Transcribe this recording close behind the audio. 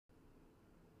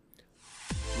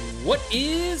What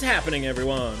is happening,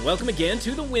 everyone? Welcome again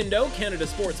to The Window, Canada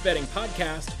Sports Betting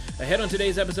Podcast. Ahead on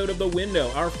today's episode of The Window,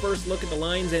 our first look at the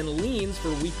lines and leans for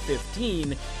Week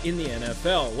 15 in the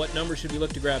NFL. What numbers should we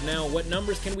look to grab now? What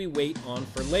numbers can we wait on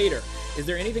for later? Is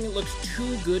there anything that looks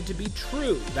too good to be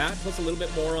true? That plus a little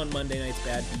bit more on Monday night's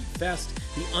Bad Beat Fest.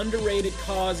 The underrated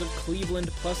cause of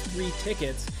Cleveland +3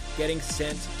 tickets getting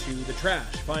sent to the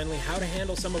trash. Finally, how to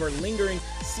handle some of our lingering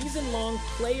season-long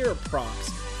player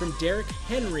props, from Derrick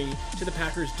Henry to the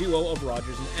Packers duo of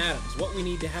Rodgers and Adams. What we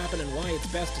need to happen and why it's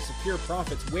best to secure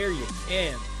profits where you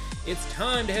can. It's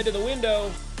time to head to the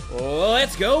window.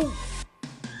 Let's go!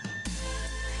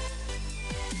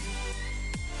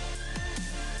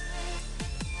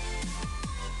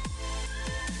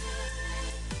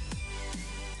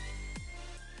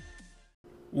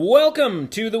 Welcome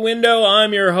to The Window.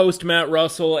 I'm your host, Matt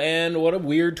Russell, and what a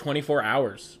weird 24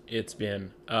 hours it's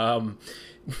been.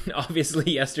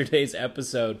 Obviously, yesterday's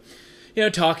episode,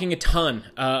 talking a ton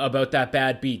about that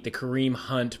bad beat, the Kareem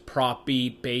Hunt prop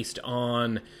beat based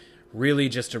on really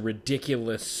just a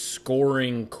ridiculous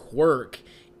scoring quirk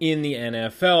in the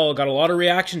NFL. Got a lot of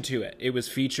reaction to it. It was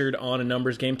featured on a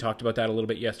numbers game. Talked about that a little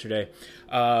bit yesterday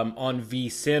on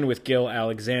VSiN with Gil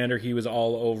Alexander. He was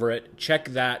all over it. Check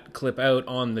that clip out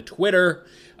on the Twitter.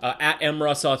 At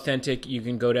MRussAuthentic. You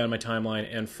can go down my timeline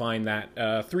and find that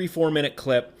 3-4 minute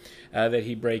clip that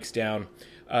he breaks down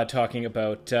talking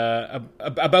about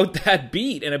that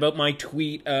beat and about my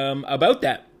tweet about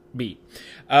that beat.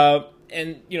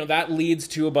 And that leads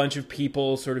to a bunch of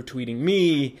people sort of tweeting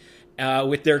me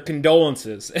with their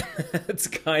condolences. It's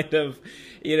kind of,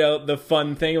 the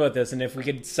fun thing about this. And if we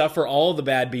could suffer all the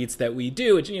bad beats that we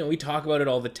do, which, we talk about it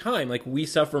all the time, like we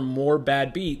suffer more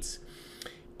bad beats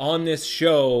on this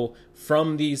show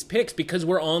from these picks because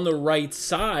we're on the right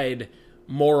side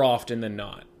more often than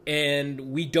not.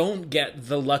 And we don't get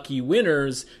the lucky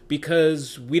winners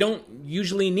because we don't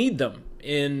usually need them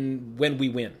when we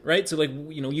win, right? So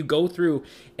you go through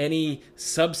any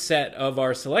subset of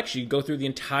our selection, you go through the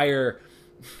entire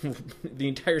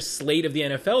slate of the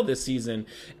NFL this season,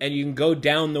 and you can go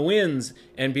down the wins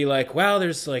and be like, wow,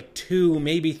 there's like 2,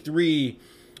 maybe 3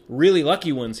 really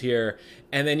lucky ones here.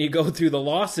 And then you go through the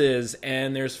losses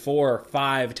and there's 4 or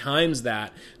 5 times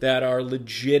that are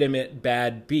legitimate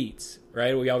bad beats,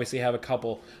 right? We obviously have a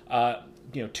couple,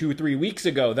 2 or 3 weeks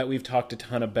ago that we've talked a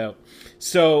ton about.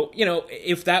 So,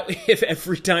 if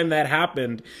every time that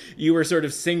happened, you were sort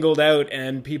of singled out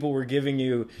and people were giving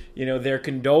you, their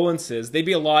condolences, they'd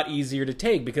be a lot easier to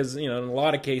take because, in a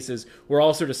lot of cases, we're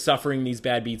all sort of suffering these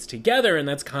bad beats together. And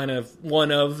that's kind of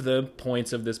one of the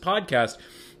points of this podcast,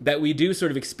 that we do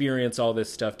sort of experience all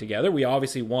this stuff together. We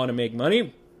obviously want to make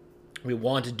money. We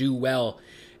want to do well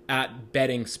at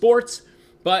betting sports,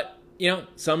 but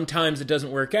sometimes it doesn't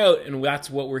work out, and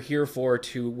that's what we're here for,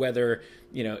 to whether,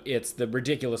 it's the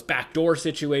ridiculous backdoor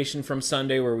situation from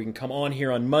Sunday where we can come on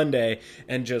here on Monday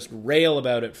and just rail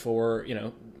about it for,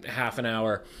 half an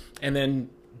hour and then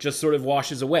just sort of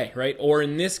washes away, right? Or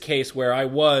in this case where I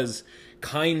was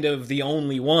kind of the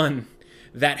only one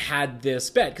that had this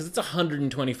bet, because it's a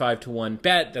 125-1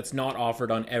 bet that's not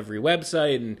offered on every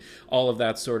website and all of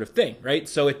that sort of thing, right?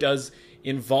 So it does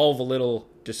involve a little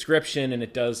description, and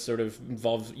it does sort of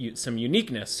involve some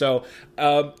uniqueness. So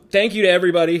thank you to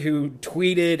everybody who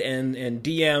tweeted and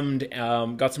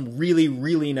DM'd. Got some really,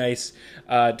 really nice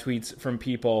tweets from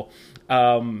people.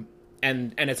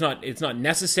 And it's not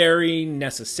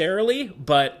necessarily,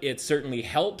 but it certainly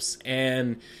helps.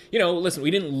 And, listen, we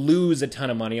didn't lose a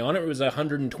ton of money on it. It was a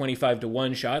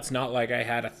 125-1 shot. It's not like I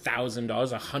had $1,000,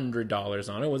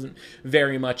 $100 on it. It wasn't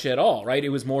very much at all, right? It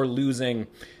was more losing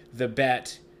the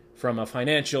bet from a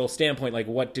financial standpoint, like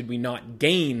what did we not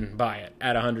gain by it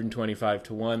at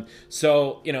 125-1.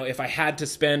 So, if I had to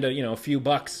spend a few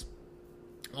bucks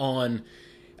on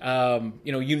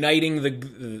uniting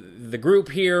the group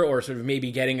here, or sort of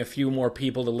maybe getting a few more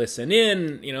people to listen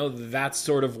in, that's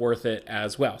sort of worth it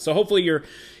as well. So hopefully you're,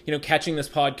 catching this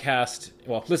podcast.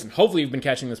 Well, listen, hopefully you've been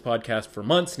catching this podcast for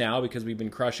months now, because we've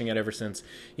been crushing it ever since,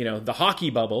 the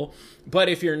hockey bubble. But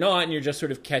if you're not, and you're just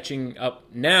sort of catching up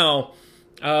now,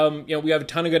 we have a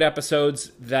ton of good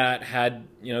episodes that had,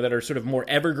 that are sort of more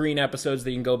evergreen episodes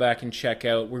that you can go back and check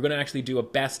out. We're going to actually do a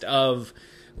best of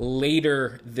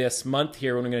later this month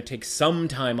here, when we're going to take some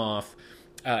time off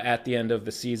at the end of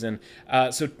the season.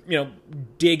 So,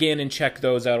 dig in and check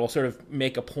those out. I'll sort of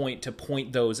make a point to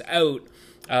point those out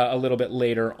a little bit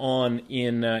later on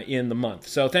in the month.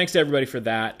 So thanks to everybody for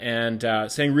that,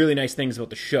 and saying really nice things about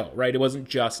the show, right? It wasn't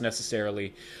just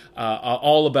necessarily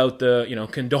all about the,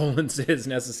 condolences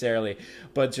necessarily,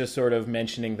 but just sort of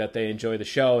mentioning that they enjoy the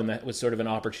show, and that was sort of an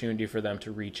opportunity for them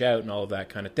to reach out and all of that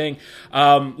kind of thing.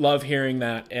 Love hearing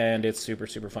that, and it's super,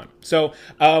 super fun. So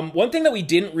one thing that we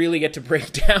didn't really get to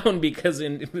break down, because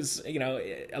it was,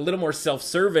 a little more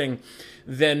self-serving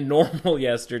than normal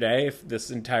yesterday, if this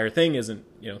entire thing isn't,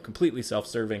 completely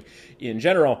self-serving in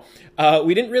general,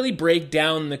 we didn't really break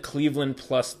down the Cleveland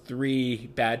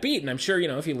 +3 bad beat. And I'm sure,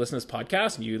 if you listen to this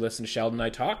podcast and you listen to Sheldon and I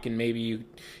talk, and maybe you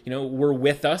were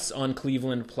with us on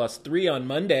Cleveland +3 on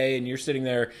Monday, and you're sitting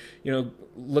there,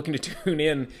 looking to tune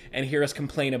in and hear us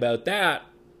complain about that,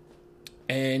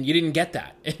 and you didn't get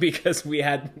that because we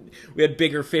had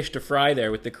bigger fish to fry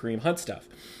there with the Kareem Hunt stuff.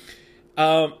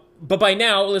 But by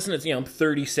now, listen, it's,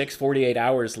 36, 48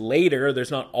 hours later,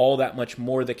 there's not all that much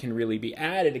more that can really be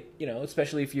added,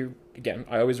 especially if you, again,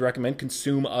 I always recommend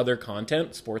consume other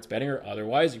content, sports betting or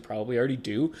otherwise. You probably already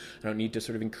do. I don't need to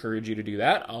sort of encourage you to do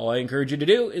that. All I encourage you to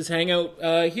do is hang out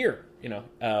here,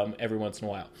 every once in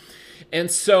a while. And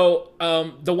so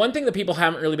the one thing that people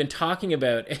haven't really been talking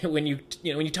about when you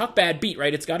talk bad beat,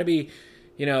 right, it's got to be,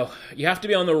 you have to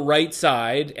be on the right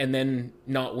side and then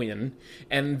not win.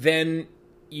 And then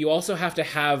you also have to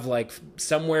have like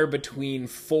somewhere between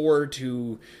 4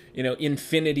 to,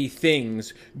 infinity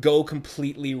things go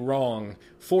completely wrong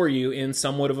for you in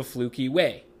somewhat of a fluky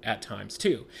way at times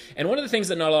too. And one of the things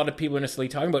that not a lot of people are necessarily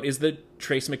talking about is the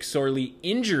Trace McSorley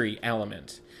injury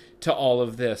element to all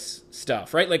of this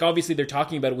stuff, right? Like, obviously they're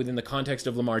talking about it within the context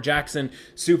of Lamar Jackson,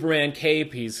 Superman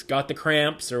cape, he's got the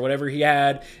cramps or whatever he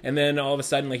had, and then all of a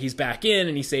sudden, like, he's back in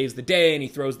and he saves the day and he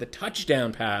throws the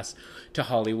touchdown pass to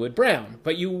Hollywood Brown.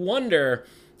 But you wonder,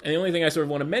 and the only thing I sort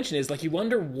of want to mention is, like, you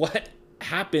wonder what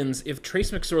happens if Trace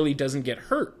McSorley doesn't get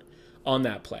hurt on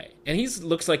that play. And he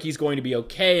looks like he's going to be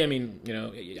okay. I mean,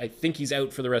 I think he's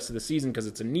out for the rest of the season because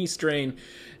it's a knee strain.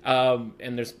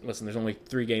 And there's only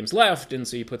 3 games left, and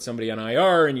so you put somebody on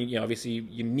IR, and you obviously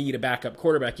you need a backup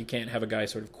quarterback. You can't have a guy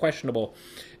sort of questionable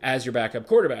as your backup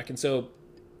quarterback. And so,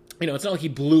 it's not like he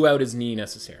blew out his knee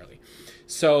necessarily.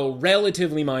 So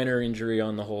relatively minor injury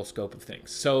on the whole scope of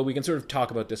things. So we can sort of talk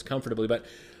about this comfortably. But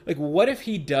like, what if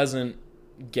he doesn't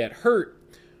get hurt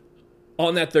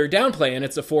on that third down play and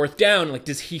it's a 4th down? Like,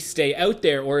 does he stay out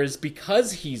there, or is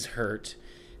because he's hurt,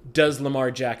 does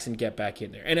Lamar Jackson get back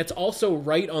in there? And it's also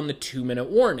right on the 2-minute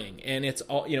warning, and it's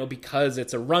all, because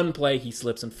it's a run play, he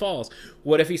slips and falls.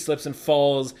 What if he slips and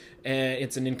falls and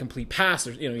it's an incomplete pass,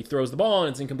 or he throws the ball and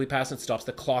it's an incomplete pass and it stops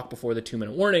the clock before the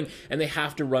 2-minute warning, and they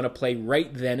have to run a play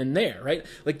right then and there, right?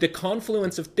 Like, the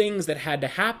confluence of things that had to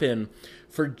happen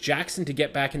for Jackson to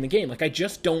get back in the game. Like, I'm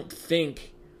just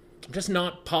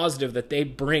not positive that they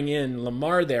bring in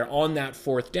Lamar there on that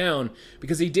 4th down,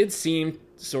 because he did seem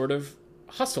sort of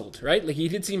hustled, right? Like, he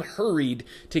did seem hurried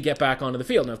to get back onto the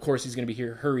field. Now, of course, he's going to be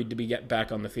hurried to get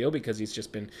back on the field because he's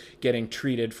just been getting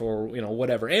treated for,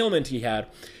 whatever ailment he had.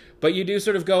 But you do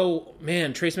sort of go,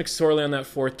 man, Trace McSorley on that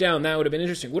 4th down, that would have been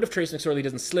interesting. What if Trace McSorley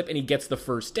doesn't slip and he gets the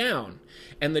 1st down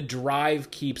and the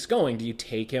drive keeps going? Do you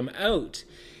take him out?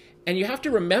 And you have to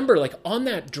remember, like, on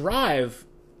that drive,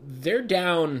 they're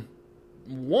down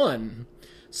 1.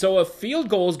 So a field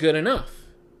goal is good enough.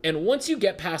 And once you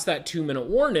get past that 2-minute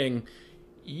warning,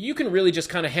 you can really just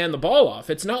kind of hand the ball off.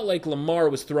 It's not like Lamar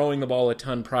was throwing the ball a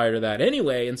ton prior to that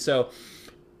anyway. And so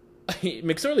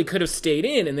McSorley could have stayed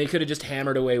in, and they could have just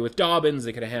hammered away with Dobbins.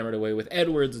 They could have hammered away with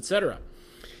Edwards, etc.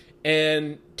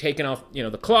 And taken off,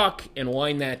 the clock and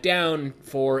wind that down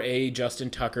for a Justin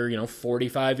Tucker,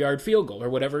 45-yard field goal or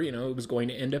whatever, it was going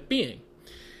to end up being.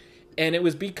 And it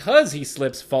was because he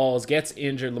slips, falls, gets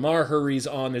injured. Lamar hurries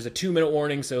on. There's a 2-minute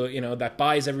warning, so, that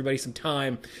buys everybody some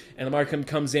time. And Lamar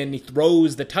comes in, and he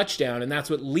throws the touchdown, and that's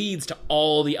what leads to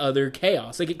all the other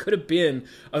chaos. Like, it could have been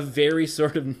a very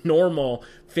sort of normal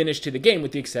finish to the game,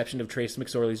 with the exception of Trace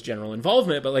McSorley's general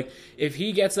involvement. But, like, if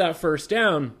he gets that 1st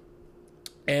down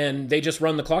and they just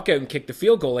run the clock out and kick the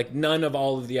field goal, like, none of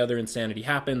all of the other insanity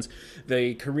happens.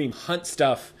 The Kareem Hunt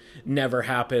stuff never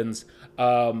happens.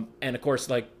 And of course,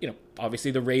 like,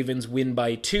 obviously the Ravens win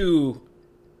by 2,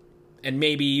 and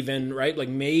maybe even, right, like,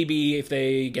 maybe if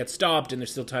they get stopped and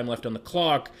there's still time left on the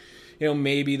clock,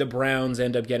 maybe the Browns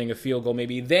end up getting a field goal,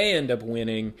 maybe they end up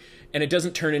winning, and it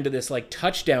doesn't turn into this, like,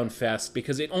 touchdown fest,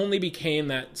 because it only became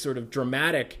that sort of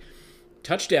dramatic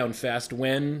touchdown fest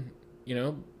when,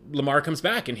 Lamar comes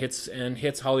back and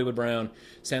hits Hollywood Brown,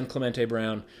 San Clemente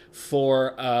Brown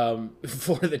for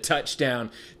the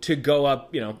touchdown to go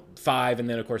up, 5, and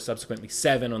then of course subsequently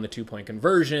 7 on the 2-point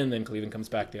conversion. Then Cleveland comes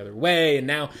back the other way, and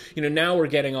now we're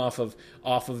getting off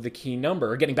of the key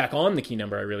number, or getting back on the key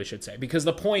number, I really should say, because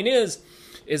the point is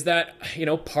that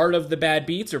part of the bad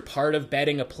beats, or part of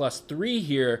betting a +3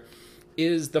 here,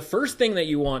 is the first thing that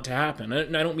you want to happen.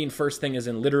 And I don't mean first thing as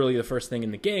in literally the first thing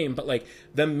in the game, but like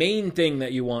the main thing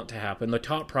that you want to happen, the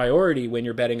top priority when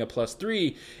you're betting a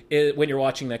 +3 is when you're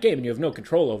watching that game and you have no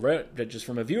control over it, just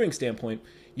from a viewing standpoint,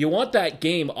 you want that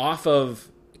game off of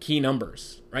key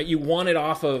numbers, right? You want it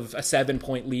off of a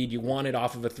 7-point lead. You want it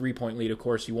off of a 3-point lead, of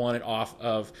course. You want it off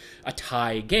of a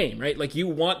tie game, right? Like you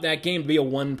want that game to be a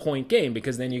 1-point game,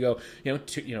 because then you go,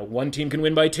 one team can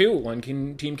win by 2, one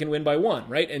team can win by 1,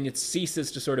 right? And it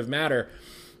ceases to sort of matter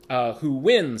who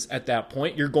wins at that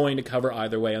point. You're going to cover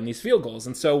either way on these field goals.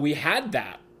 And so we had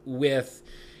that with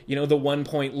the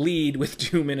 1-point lead with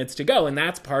 2 minutes to go. And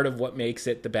that's part of what makes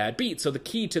it the bad beat. So the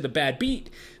key to the bad beat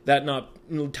that not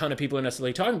a ton of people are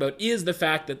necessarily talking about is the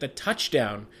fact that the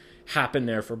touchdown happened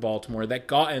there for Baltimore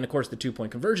and of course the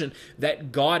 2-point conversion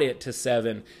that got it to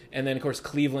 7. And then of course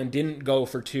Cleveland didn't go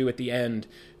for 2 at the end,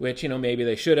 which maybe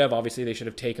they should have. Obviously they should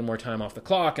have taken more time off the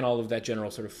clock, and all of that general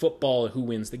sort of football who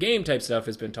wins the game type stuff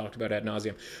has been talked about ad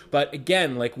nauseum. But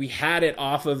again, like we had it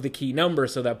off of the key number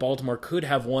so that Baltimore could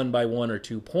have won by 1 or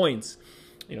 2 points,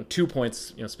 2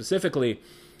 points specifically.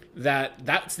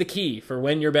 That's the key for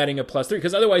when you're betting a +3,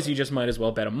 because otherwise you just might as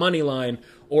well bet a money line,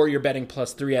 or you're betting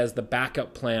 +3 as the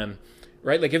backup plan,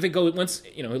 right? Like if it goes once,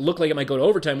 it looked like it might go to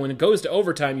overtime. When it goes to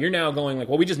overtime, you're now going like,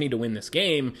 well, we just need to win this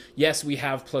game. Yes, we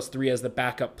have +3 as the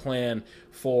backup plan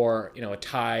for a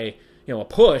tie, a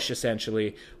push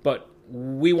essentially, but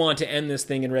we want to end this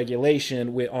thing in regulation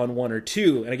on 1 or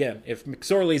 2. And again, if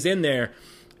McSorley's in there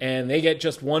and they get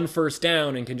just 1 first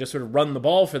down and can just sort of run the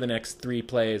ball for the next 3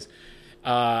 plays,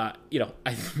 the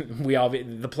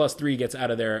 +3 gets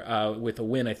out of there with a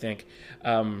win, I think,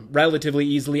 relatively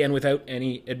easily and without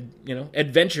any,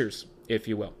 adventures, if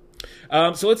you will.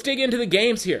 So let's dig into the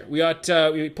games here. We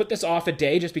put this off a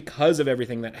day just because of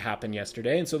everything that happened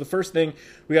yesterday. And so the first thing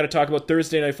we got to talk about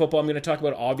Thursday Night Football, I'm going to talk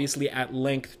about obviously at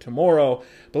length tomorrow,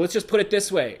 but let's just put it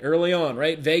this way early on,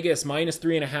 right? Vegas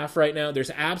 -3.5 right now. There's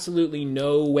absolutely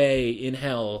no way in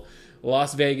hell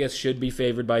Las Vegas should be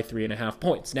favored by 3.5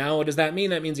 points. Now, what does that mean?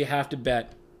 That means you have to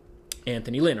bet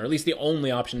Anthony Lynn, or at least the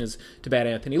only option is to bet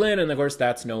Anthony Lynn, and of course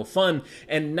that's no fun.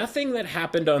 And nothing that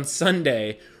happened on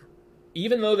Sunday,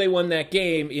 even though they won that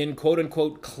game in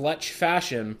quote-unquote clutch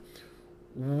fashion,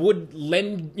 would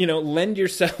lend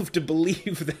yourself to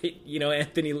believe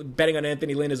that, betting on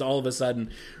Anthony Lynn is all of a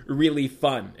sudden really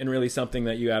fun and really something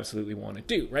that you absolutely want to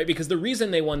do, right? Because the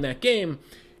reason they won that game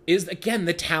is, again,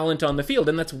 the talent on the field,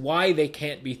 and that's why they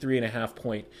can't be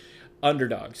 3.5-point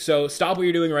underdogs. So stop what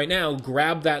you're doing right now,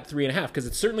 grab that 3.5, because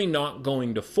it's certainly not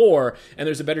going to 4, and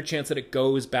there's a better chance that it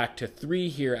goes back to 3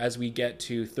 here as we get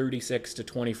to 36 to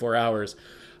 24 hours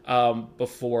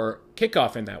before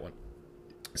kickoff in that one.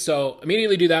 So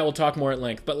immediately do that. We'll talk more at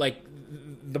length. But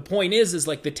the point is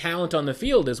like the talent on the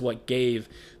field is what gave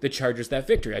the Chargers that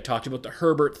victory. I talked about the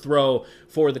Herbert throw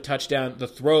for the touchdown, the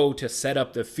throw to set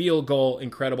up the field goal,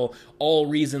 incredible. All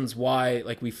reasons why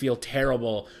we feel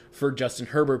terrible for Justin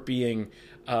Herbert being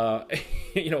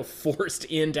forced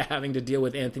into having to deal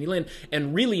with Anthony Lynn,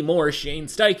 and really more Shane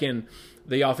Steichen,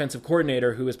 the offensive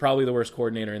coordinator, who is probably the worst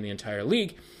coordinator in the entire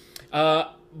league.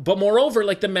 But moreover,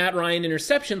 the Matt Ryan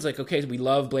interceptions, okay, we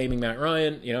love blaming Matt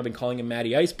Ryan. I've been calling him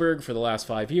Matty Iceberg for the last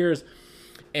 5 years.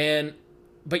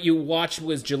 But you watched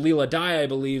was Jaleel Adai, I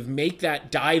believe, make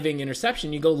that diving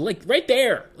interception. You go, right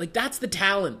there. That's the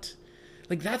talent.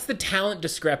 That's the talent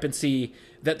discrepancy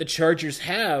that the Chargers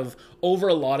have over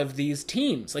a lot of these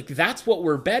teams. That's what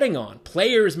we're betting on.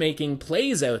 Players making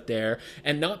plays out there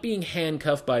and not being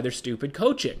handcuffed by their stupid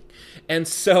coaching. And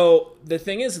so the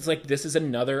thing is, it's this is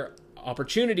another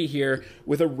opportunity here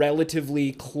with a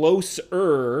relatively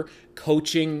closer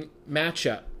coaching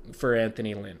matchup for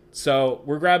Anthony Lynn. So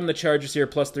we're grabbing the Chargers here,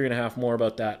 +3.5. More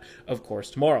about that, of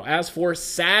course, tomorrow. As for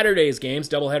Saturday's games,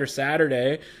 doubleheader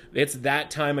Saturday, it's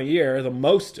that time of year, the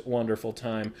most wonderful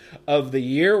time of the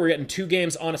year. We're getting 2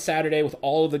 games on a Saturday with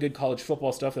all of the good college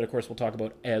football stuff that, of course, we'll talk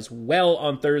about as well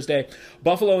on Thursday.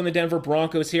 Buffalo and the Denver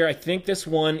Broncos here. I think this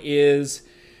one is,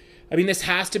 this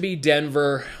has to be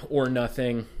Denver or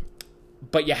nothing,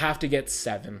 but you have to get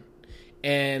 7.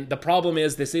 And the problem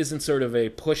is this isn't sort of a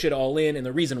push it all in, and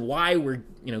the reason why we're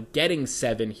getting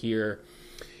 7 here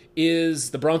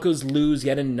is the Broncos lose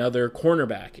yet another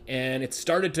cornerback, and it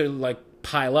started to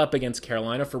pile up against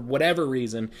Carolina. For whatever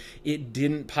reason, it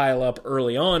didn't pile up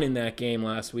early on in that game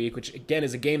last week, which again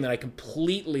is a game that I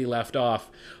completely left off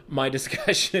my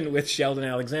discussion with Sheldon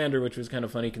Alexander, which was kind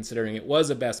of funny considering it was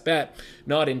a best bet,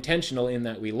 not intentional in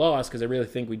that we lost, because I really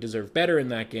think we deserved better in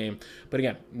that game. But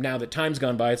again, now that time's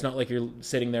gone by, it's not like you're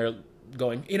sitting there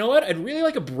going, you know what, I'd really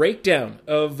like a breakdown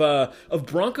of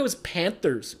Broncos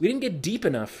Panthers. We didn't get deep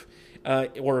enough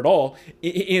or at all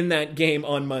in that game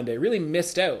on Monday. Really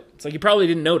missed out. It's like you probably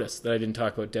didn't notice that I didn't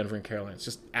talk about Denver and Carolina. It's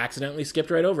just accidentally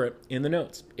skipped right over it in the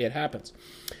notes. It happens.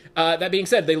 That being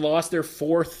said, they lost their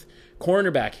fourth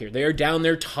cornerback here. They are down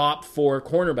their top 4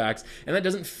 cornerbacks, and that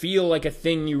doesn't feel like a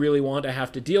thing you really want to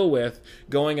have to deal with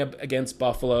going up against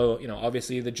Buffalo.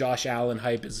 Obviously the Josh Allen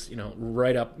hype is,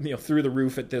 right up, through the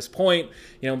roof at this point.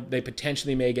 They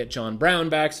potentially may get John Brown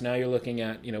back, so now you're looking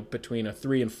at, between a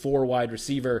 3 and 4 wide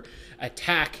receiver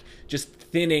attack, just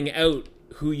thinning out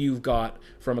who you've got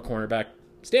from a cornerback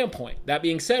standpoint. That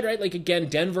being said, right, like again,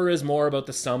 Denver is more about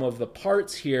the sum of the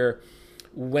parts here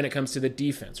when it comes to the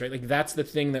defense, right? Like that's the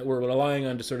thing that we're relying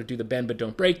on to sort of do the bend but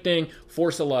don't break thing,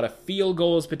 force a lot of field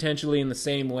goals potentially in the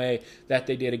same way that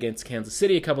they did against Kansas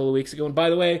City a couple of weeks ago. And by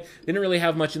the way, they didn't really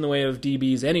have much in the way of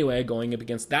DBs anyway going up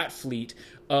against that fleet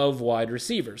of wide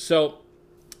receivers. So,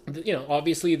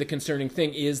 obviously the concerning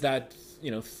thing is that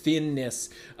thinness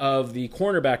of the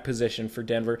cornerback position for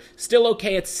Denver. Still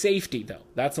okay at safety, though.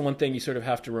 That's the one thing you sort of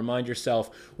have to remind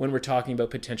yourself when we're talking about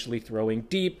potentially throwing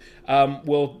deep.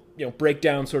 We'll break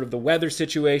down sort of the weather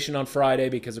situation on Friday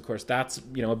because, of course, that's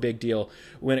a big deal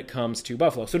when it comes to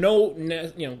Buffalo. So no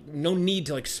need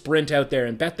to sprint out there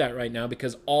and bet that right now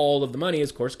because all of the money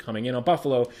is, of course, coming in on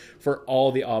Buffalo for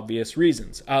all the obvious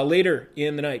reasons. Later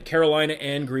in the night, Carolina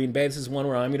and Green Bay. This is one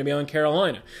where I'm going to be on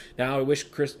Carolina. Now, I wish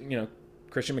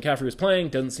Christian McCaffrey was playing.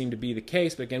 Doesn't seem to be the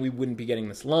case, but again, we wouldn't be getting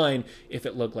this line if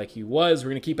it looked like he was.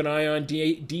 We're going to keep an eye on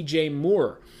DJ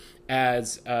Moore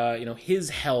as his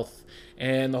health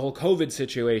and the whole COVID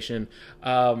situation.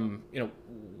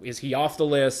 Is he off the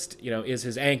list? Is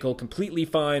his ankle completely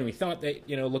fine? We thought that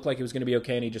looked like it was going to be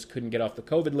okay, and he just couldn't get off the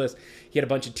COVID list. He had a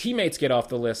bunch of teammates get off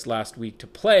the list last week to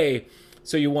play,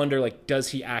 so you wonder does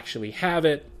he actually have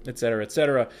it, et cetera, et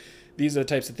cetera. These are the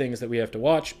types of things that we have to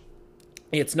watch.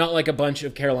 It's not like a bunch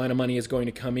of Carolina money is going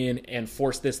to come in and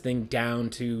force this thing down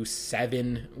to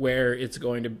 7 where it's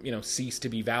going to, cease to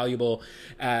be valuable.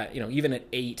 Even at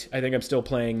 8, I think I'm still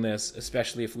playing this,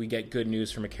 especially if we get good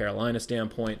news from a Carolina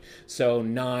standpoint. So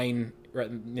 9,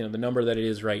 the number that it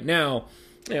is right now,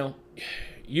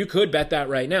 you could bet that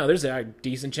right now. There's a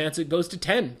decent chance it goes to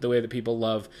 10, the way that people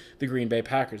love the Green Bay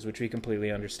Packers, which we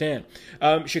completely understand.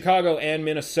 Chicago and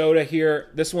Minnesota here.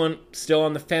 This one still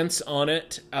on the fence on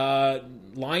it.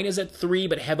 Line is at 3,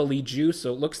 but heavily juiced,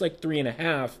 so it looks like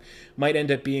 3.5 might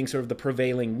end up being sort of the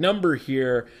prevailing number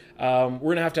here. We're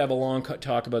going to have a long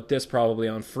talk about this probably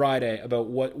on Friday, about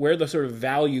where the sort of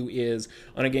value is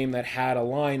on a game that had a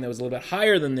line that was a little bit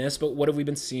higher than this, but what have we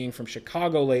been seeing from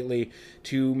Chicago lately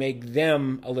to make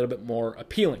them a little bit more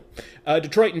appealing?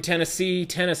 Detroit and Tennessee.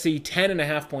 Tennessee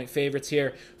 10.5-point favorites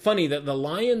here. Funny that the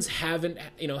Lions have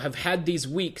had these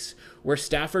weeks where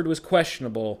Stafford was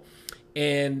questionable,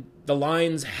 and the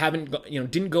lines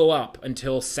didn't go up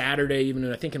until Saturday, even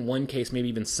I think in one case maybe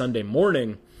even Sunday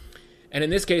morning. And in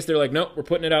this case, they're like, nope, we're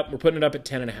putting it up. We're putting it up at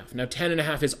 10.5. Now,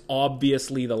 10.5 is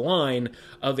obviously the line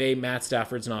of a Matt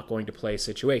Stafford's not going to play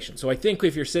situation. So I think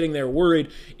if you're sitting there worried,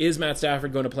 is Matt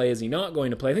Stafford going to play? Is he not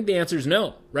going to play? I think the answer is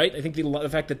no, right? I think the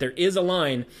fact that there is a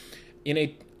line in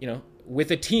a, with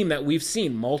a team that we've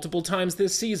seen multiple times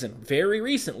this season, very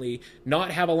recently,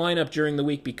 not have a lineup during the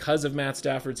week because of Matt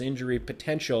Stafford's injury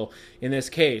potential in this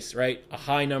case, right? A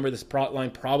high number. This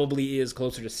line probably is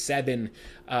closer to 7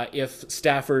 if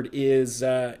Stafford is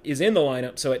in the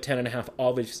lineup. So at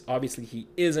 10.5, obviously he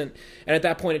isn't. And at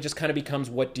that point, it just kind of becomes,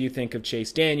 what do you think of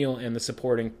Chase Daniel and the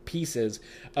supporting pieces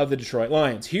of the Detroit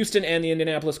Lions? Houston and the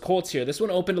Indianapolis Colts here. This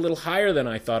one opened a little higher than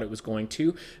I thought it was going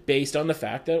to, based on the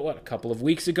fact that, a couple of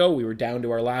weeks ago, we were down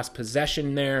to our last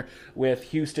possession there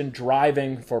with Houston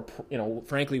driving for,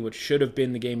 frankly, what should have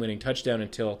been the game-winning touchdown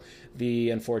until the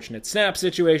unfortunate snap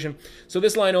situation. So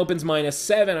this line opens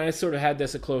 -7. I sort of had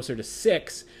this at closer to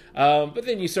 6. But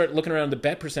then you start looking around the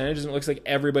bet percentages, and it looks like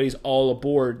everybody's all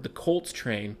aboard the Colts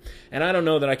train. And I don't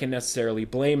know that I can necessarily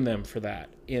blame them for that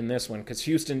in this one, because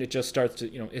Houston, it just starts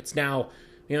to, it's now,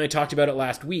 I talked about it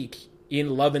last week, in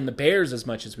loving the Bears as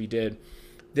much as we did.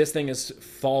 This thing has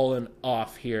fallen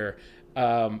off here.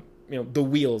 The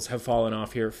wheels have fallen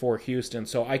off here for Houston,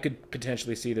 so I could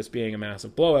potentially see this being a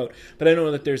massive blowout, but I don't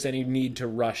know that there's any need to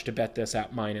rush to bet this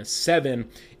at -7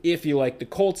 if you like the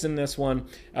Colts in this one.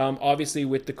 Obviously,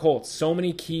 with the Colts, so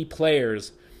many key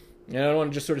players And I don't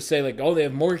want to just sort of say, like, oh, they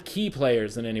have more key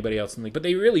players than anybody else in the league. But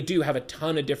they really do have a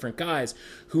ton of different guys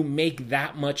who make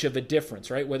that much of a difference,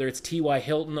 right? Whether it's T.Y.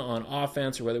 Hilton on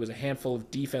offense or whether it was a handful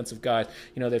of defensive guys.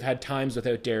 They've had times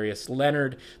without Darius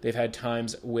Leonard. They've had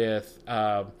times with,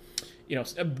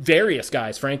 various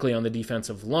guys, frankly, on the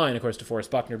defensive line. Of course, DeForest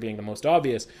Buckner being the most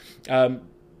obvious.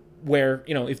 Where,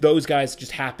 if those guys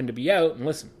just happen to be out, and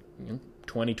listen,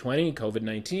 2020,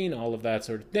 COVID-19, all of that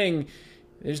sort of thing,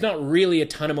 there's not really a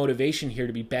ton of motivation here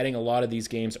to be betting a lot of these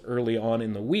games early on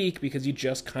in the week because you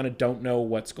just kind of don't know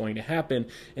what's going to happen,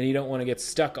 and you don't want to get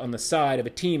stuck on the side of a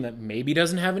team that maybe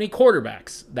doesn't have any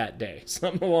quarterbacks that day.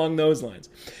 Something along those lines.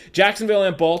 Jacksonville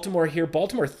and Baltimore here.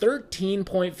 Baltimore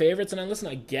 13-point favorites, and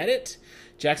I get it.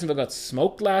 Jacksonville got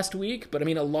smoked last week, but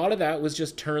a lot of that was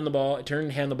just hand the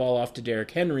ball off to Derrick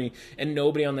Henry, and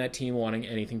nobody on that team wanting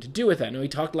anything to do with that. Now, we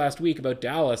talked last week about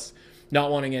Dallas not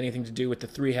wanting anything to do with the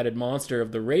three-headed monster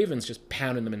of the Ravens, just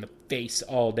pounding them in the face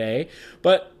all day.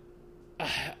 But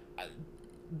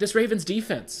this Ravens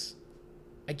defense,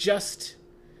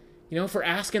 for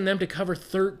asking them to cover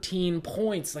 13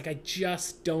 points, I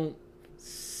just don't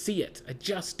see it. I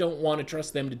just don't want to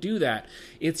trust them to do that.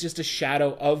 It's just a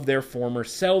shadow of their former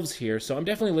selves here. So I'm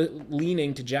definitely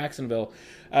leaning to Jacksonville.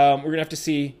 We're going to have to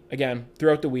see, again,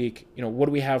 throughout the week, what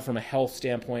do we have from a health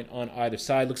standpoint on either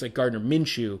side. Looks like Gardner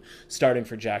Minshew starting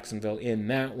for Jacksonville in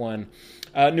that one.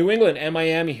 New England and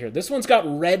Miami here. This one's got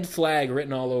red flag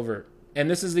written all over it. And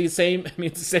this is the same,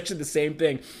 it's essentially the same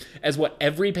thing as what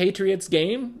every Patriots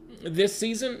game this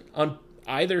season on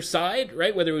either side,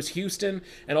 right? Whether it was Houston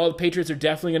and all the Patriots are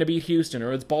definitely going to beat Houston,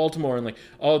 or it's Baltimore and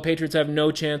all the Patriots have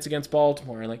no chance against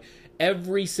Baltimore, and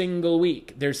every single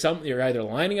week there's something you're either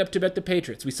lining up to bet the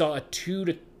Patriots. We saw a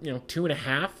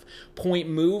 2.5 point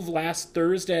move last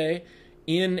Thursday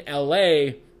in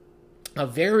LA, a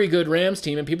very good Rams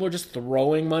team, and people are just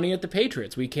throwing money at the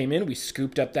Patriots. We came in, we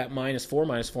scooped up that -4,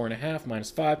 -4.5,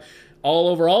 -5, all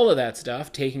over all of that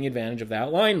stuff, taking advantage of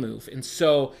that line move. And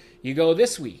so you go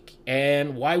this week,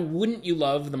 and why wouldn't you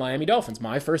love the Miami Dolphins?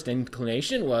 My first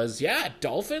inclination was, yeah,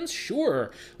 Dolphins,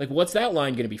 sure. What's that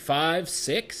line going to be, 5,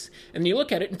 6? And you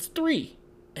look at it, and it's 3.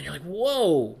 And you're like,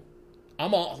 whoa.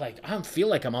 I feel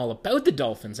like I'm all about the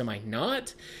Dolphins, am I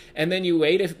not? And then you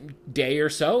wait a day or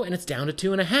so, and it's down to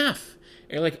 2.5.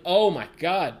 And you're like, oh my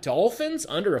God, Dolphins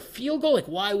under a field goal?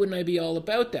 Why wouldn't I be all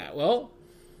about that? Well,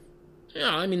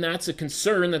 yeah, that's a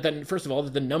concern that first of all,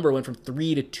 that the number went from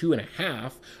 3 to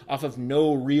 2.5 off of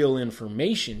no real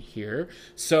information here.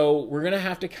 So we're going to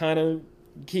have to kind of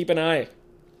keep an eye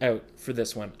out for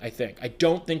this one, I think. I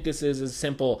don't think this is as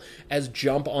simple as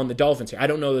jump on the Dolphins here. I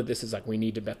don't know that this is we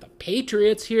need to bet the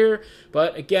Patriots here,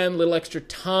 but again, a little extra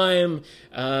time.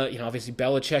 Obviously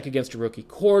Belichick against a rookie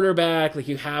quarterback.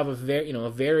 You have a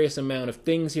various amount of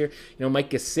things here. Mike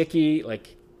Gesicki,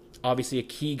 obviously a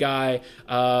key guy,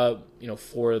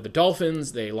 for the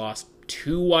Dolphins. They lost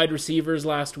 2 wide receivers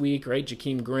last week, right?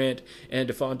 Jakeem Grant and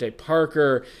Devontae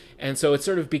Parker. And so it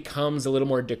sort of becomes a little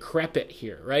more decrepit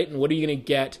here, right? And what are you going to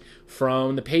get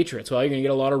from the Patriots? Well, you're going to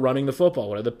get a lot of running the football.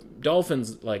 What do the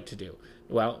Dolphins like to do?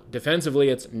 Well, defensively,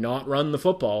 it's not run the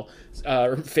football,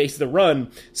 or face the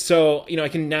run. So, I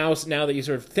can now that you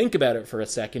sort of think about it for a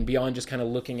second, beyond just kind of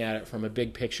looking at it from a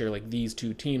big picture, these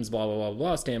two teams, blah, blah,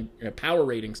 blah, blah, power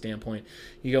rating standpoint,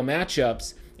 you go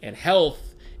matchups and health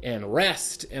and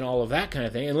rest and all of that kind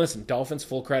of thing. And listen, Dolphins,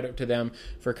 full credit to them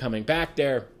for coming back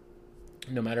there,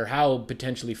 no matter how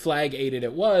potentially flag-aided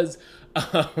it was.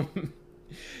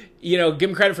 Give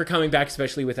them credit for coming back,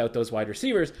 especially without those wide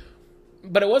receivers.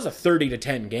 But it was a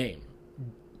 30-10 game,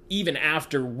 even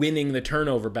after winning the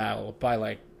turnover battle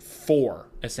by 4,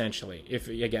 essentially. If,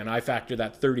 again, I factor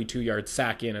that 32-yard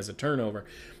sack in as a turnover.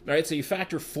 All right, so you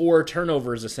factor 4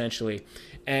 turnovers, essentially,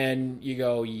 and you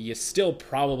go, you still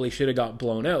probably should have got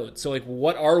blown out. So,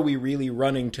 what are we really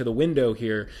running to the window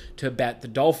here to bet the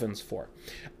Dolphins for?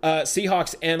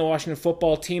 Seahawks and the Washington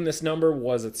football team, this number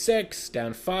was at 6,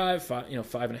 down 5,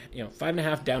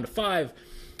 5.5, down to 5.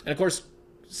 And, of course,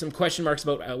 some question marks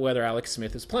about whether Alex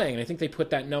Smith is playing. And I think they put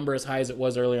that number as high as it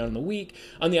was early on in the week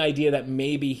on the idea that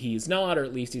maybe he's not, or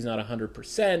at least he's not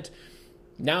 100%.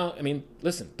 Now,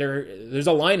 listen, there's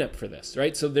a lineup for this,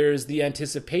 right? So there's the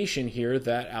anticipation here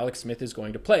that Alex Smith is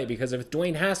going to play, because if it's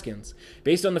Dwayne Haskins,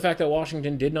 based on the fact that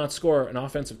Washington did not score an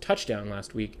offensive touchdown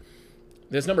last week,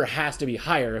 this number has to be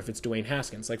higher if it's Dwayne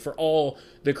Haskins. For all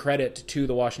the credit to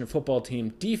the Washington football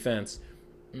team defense,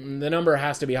 the number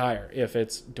has to be higher if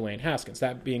it's Dwayne Haskins.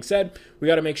 That being said, we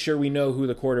got to make sure we know who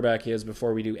the quarterback is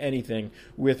before we do anything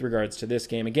with regards to this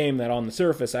game, a game that on the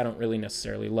surface I don't really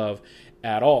necessarily love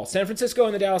at all. San Francisco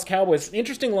and the Dallas Cowboys.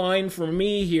 Interesting line for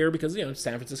me here because,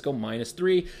 San Francisco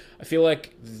 -3. I feel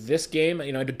like this game,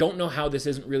 I don't know how this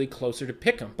isn't really closer to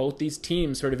pick 'em. Both these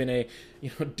teams sort of in a,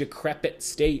 decrepit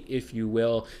state, if you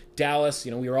will. Dallas,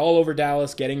 we were all over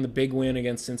Dallas getting the big win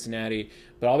against Cincinnati.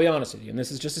 But I'll be honest with you, and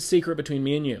this is just a secret between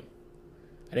me and you.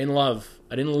 I didn't love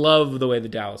the way the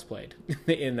Dallas played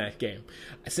in that game.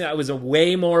 I was a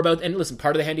way more about, and listen,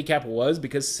 part of the handicap was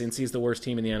because Cincy's the worst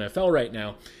team in the NFL right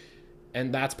now.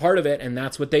 And that's part of it, and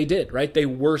that's what they did, right? They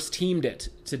worst teamed it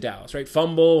to Dallas, right?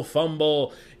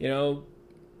 Fumble,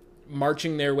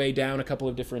 marching their way down a couple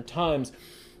of different times.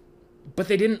 But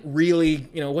they didn't really,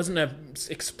 it wasn't an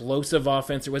explosive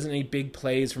offense. There wasn't any big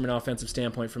plays from an offensive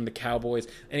standpoint from the Cowboys.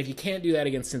 And if you can't do that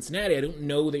against Cincinnati, I don't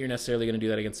know that you're necessarily going to do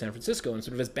that against San Francisco. And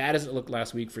sort of as bad as it looked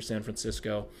last week for San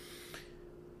Francisco,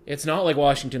 it's not like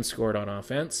Washington scored on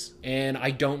offense, and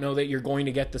I don't know that you're going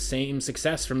to get the same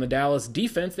success from the Dallas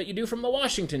defense that you do from the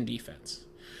Washington defense.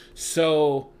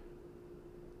 So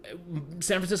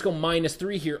San Francisco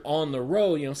 -3 here on the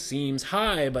road, seems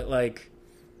high, but I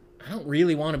don't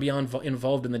really want to be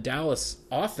involved in the Dallas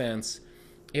offense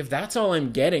if that's all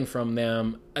I'm getting from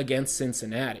them against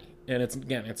Cincinnati. And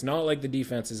it's not like the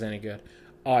defense is any good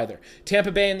either.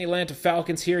 Tampa Bay and the Atlanta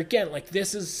Falcons here. Again,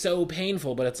 this is so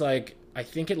painful, but it's I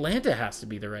think Atlanta has to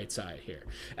be the right side here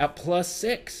at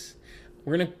 +6.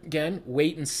 We're going to, again,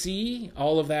 wait and see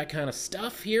all of that kind of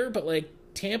stuff here. But,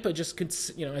 Tampa just,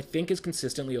 I think is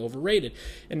consistently overrated.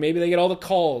 And maybe they get all the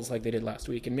calls like they did last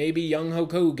week. And maybe Young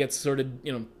Hoku gets sort of,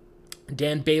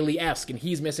 Dan Bailey-esque and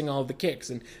he's missing all of the kicks.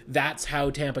 And that's how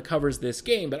Tampa covers this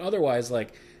game. But otherwise, I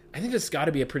think this has got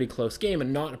to be a pretty close game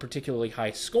and not a particularly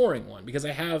high-scoring one. Because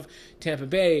I have Tampa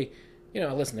Bay...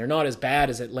 listen, they're not as bad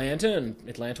as Atlanta, and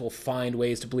Atlanta will find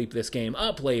ways to bleep this game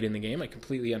up late in the game. I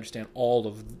completely understand all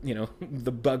of,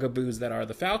 the bugaboos that are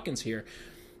the Falcons here.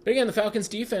 But again, the Falcons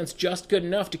defense just good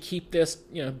enough to keep this,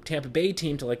 Tampa Bay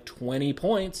team to 20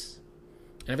 points.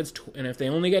 And if they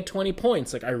only get 20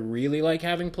 points, I really like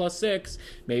having +6.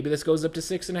 Maybe this goes up to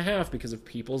 6.5 because of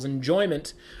people's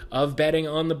enjoyment of betting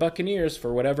on the Buccaneers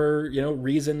for whatever,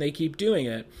 reason they keep doing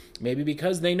it. Maybe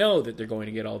because they know that they're going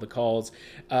to get all the calls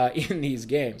in these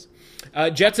games.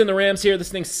 Jets and the Rams here. This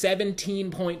thing's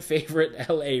 17-point favorite,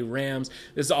 LA Rams.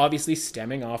 This is obviously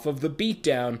stemming off of the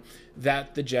beatdown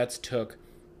that the Jets took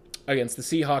against the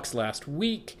Seahawks last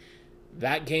week.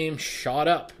 That game shot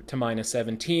up to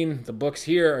 -17. The books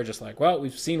here are just well,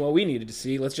 we've seen what we needed to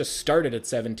see. Let's just start it at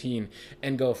 17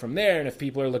 and go from there. And if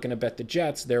people are looking to bet the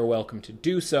Jets, they're welcome to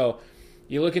do so.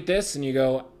 You look at this and you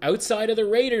go, outside of the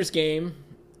Raiders game,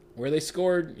 where they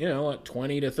scored,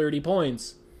 20 to 30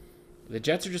 points, the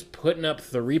Jets are just putting up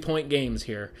 3-point games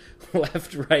here,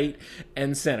 left, right,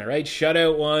 and center, right?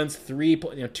 Shutout once, 2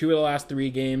 of the last 3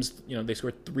 games, they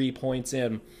scored 3 points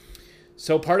in.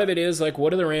 So part of it is,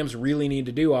 what do the Rams really need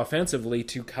to do offensively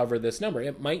to cover this number?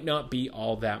 It might not be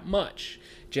all that much.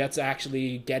 Jets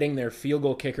actually getting their field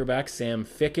goal kicker back, Sam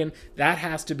Ficken. That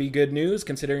has to be good news,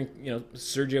 considering,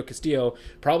 Sergio Castillo,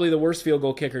 probably the worst field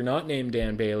goal kicker not named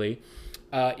Dan Bailey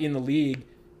in the league,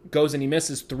 goes and he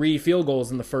misses 3 field goals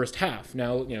in the first half.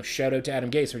 Now, shout out to Adam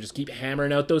Gase for just keep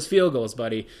hammering out those field goals,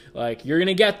 buddy. You're going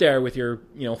to get there with your,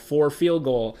 4 field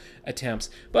goal attempts.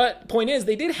 But point is,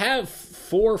 they did have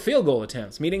 4 field goal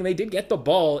attempts, meaning they did get the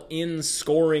ball in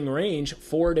scoring range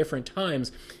 4 different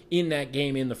times in that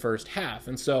game in the first half.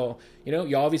 And so,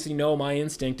 you obviously know my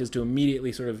instinct is to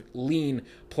immediately sort of lean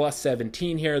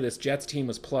 +17 here. This Jets team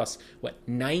was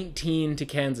 +19 to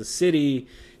Kansas City,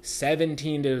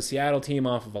 17 to a Seattle team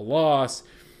off of a loss.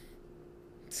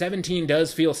 17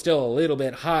 does feel still a little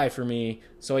bit high for me.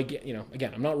 So I get,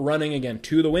 again, I'm not running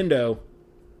to the window.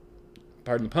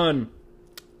 Pardon the pun.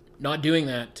 Not doing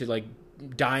that to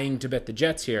dying to bet the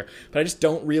Jets here. But I just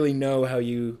don't really know how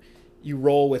you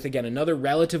roll with, again, another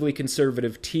relatively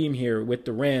conservative team here with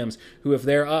the Rams, who if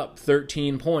they're up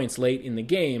 13 points late in the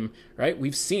game, right,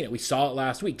 we've seen it. We saw it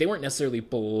last week. They weren't necessarily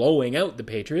blowing out the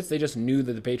Patriots. They just knew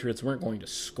that the Patriots weren't going to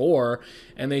score,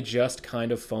 and they just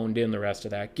kind of phoned in the rest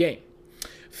of that game.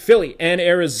 Philly and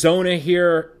Arizona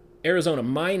here. Arizona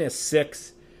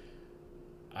 -6.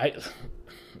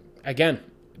 Again,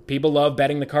 people love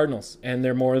betting the Cardinals, and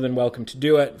they're more than welcome to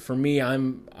do it. For me,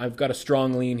 I've got a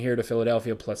strong lean here to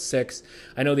Philadelphia +6.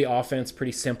 I know the offense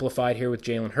pretty simplified here with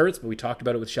Jalen Hurts, but we talked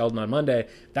about it with Sheldon on Monday.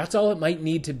 That's all it might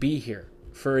need to be here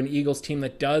for an Eagles team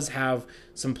that does have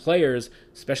some players,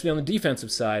 especially on the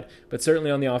defensive side, but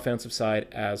certainly on the offensive side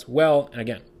as well. And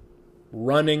again,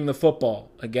 running the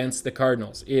football against the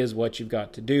Cardinals is what you've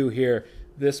got to do here.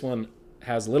 This one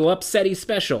has a little upsetty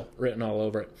special written all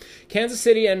over it. Kansas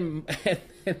City and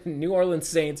New Orleans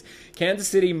Saints. Kansas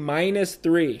City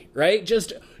 -3, right?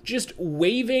 Just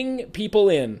waving people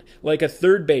in like a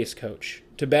third base coach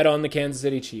to bet on the Kansas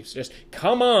City Chiefs. Just,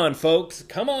 come on, folks.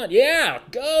 Come on. Yeah,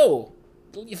 go.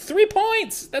 3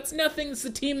 points. That's nothing. It's the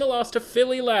team that lost to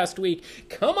Philly last week.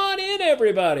 Come on in,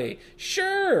 everybody.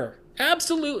 Sure.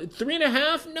 Absolutely.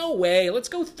 3.5? No way. Let's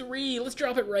go 3. Let's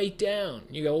drop it right down.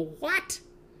 You go, what?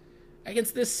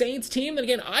 Against this Saints team that,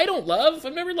 again, I don't love. I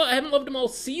haven't loved them all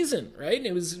season, right? And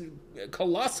it was a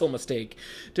colossal mistake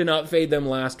to not fade them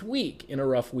last week in a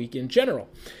rough week in general.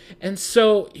 And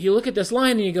so you look at this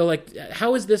line and you go, like,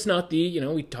 how is this not the,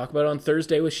 we talk about it on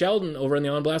Thursday with Sheldon over on the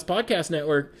On Blast Podcast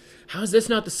Network. How is this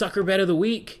not the sucker bet of the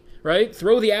week, right?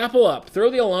 Throw the apple up.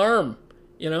 Throw the alarm.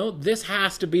 This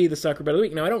has to be the sucker bet of the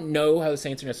week. Now, I don't know how the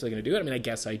Saints are necessarily going to do it. I mean, I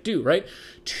guess I do, right?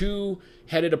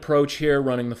 Two-headed approach here,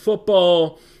 running the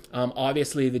football.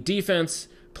 Obviously, the defense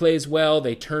plays well.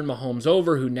 They turn Mahomes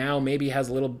over, who now maybe has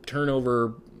a little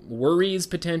turnover worries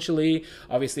potentially.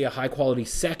 Obviously, a high-quality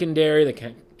secondary that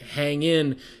can hang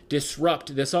in,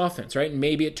 disrupt this offense, right? And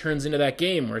maybe it turns into that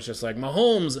game where it's just like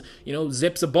Mahomes,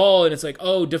 zips a ball and it's like,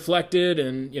 oh, deflected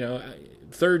and,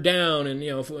 third down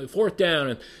and, fourth down.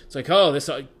 And it's like, oh, this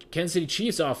Kansas City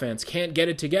Chiefs offense can't get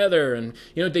it together. And,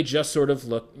 they just sort of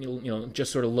look,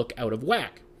 look out of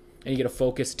whack. And you get a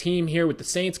focused team here with the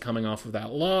Saints coming off of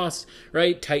that loss,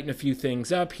 right? Tighten a few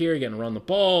things up here. You're going to run the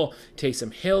ball,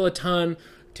 Taysom Hill a ton,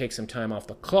 take some time off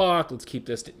the clock. Let's keep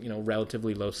this,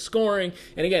 relatively low scoring.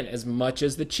 And again, as much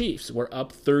as the Chiefs were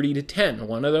up 30-10,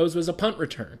 one of those was a punt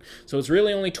return. So it's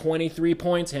really only 23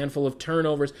 points, handful of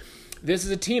turnovers. This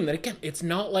is a team that, again, it's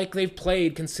not like they've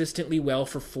played consistently well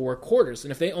for 4 quarters.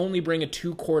 And if they only bring a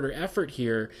 2-quarter effort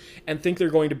here and think they're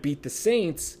going to beat the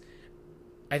Saints,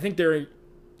 I think they're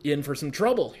in for some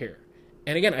trouble here.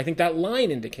 And again, I think that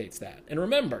line indicates that. And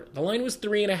remember, the line was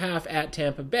 3.5 at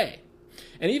Tampa Bay.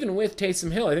 And even with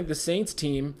Taysom Hill, I think the Saints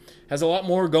team has a lot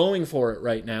more going for it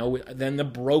right now than the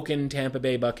broken Tampa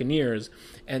Bay Buccaneers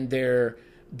and their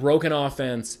broken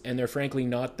offense and their frankly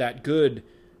not that good,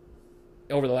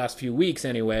 over the last few weeks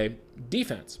anyway,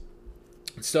 defense.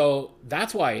 So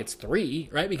that's why it's 3,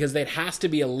 right? Because it has to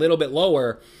be a little bit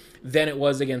lower than it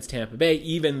was against Tampa Bay,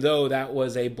 even though that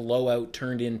was a blowout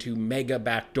turned into mega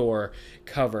backdoor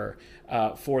cover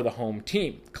for the home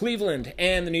team. Cleveland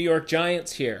and the New York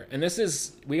Giants here. And this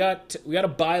is, we got a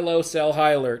buy low, sell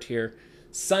high alert here.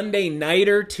 Sunday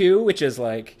nighter too, which is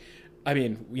like,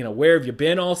 where have you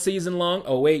been all season long?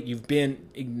 Oh, wait, you've been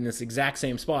in this exact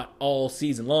same spot all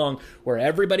season long where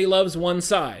everybody loves one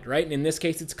side, right? And in this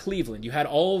case, it's Cleveland. You had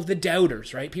all of the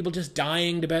doubters, right? People just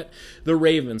dying to bet the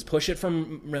Ravens. Push it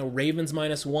from Ravens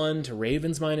 -1 to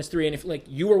Ravens -3. And if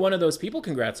you were one of those people,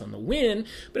 congrats on the win.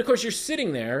 But of course, you're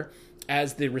sitting there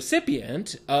as the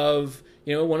recipient of,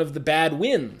 one of the bad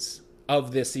wins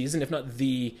of this season, if not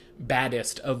the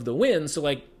baddest of the wins.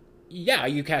 So yeah,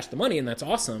 you cashed the money and that's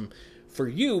awesome for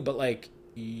you, but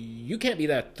you can't be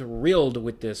that thrilled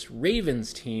with this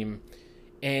Ravens team.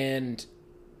 And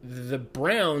the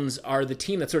Browns are the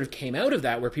team that sort of came out of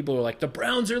that, where people were like, the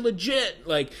Browns are legit.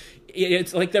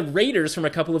 It's like the Raiders from a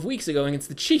couple of weeks ago against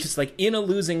the Chiefs, in a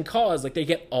losing cause. They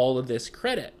get all of this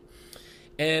credit.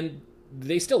 And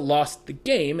they still lost the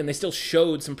game, and they still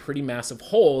showed some pretty massive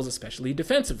holes, especially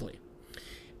defensively.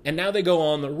 And now they go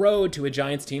on the road to a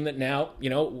Giants team that now,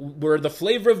 were the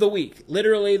flavor of the week.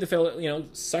 Literally,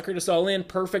 suckered us all in.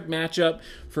 Perfect matchup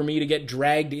for me to get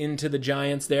dragged into the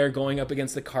Giants there, going up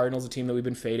against the Cardinals, a team that we've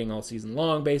been fading all season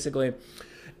long, basically.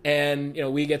 And,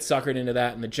 we get suckered into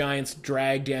that, and the Giants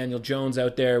drag Daniel Jones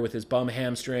out there with his bum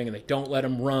hamstring, and they don't let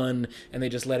him run, and they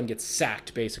just let him get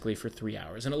sacked, basically, for 3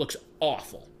 hours. And it looks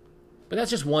awful. But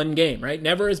that's just one game, right?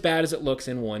 Never as bad as it looks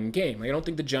in one game. I don't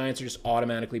think the Giants are just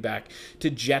automatically back to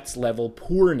Jets-level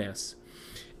poorness.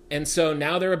 And so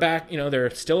now they're back, they're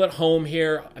still at home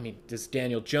here. This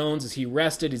Daniel Jones, is he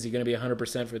rested? Is he going to be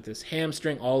 100% for this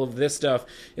hamstring? All of this stuff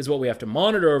is what we have to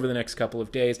monitor over the next couple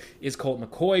of days. Is Colt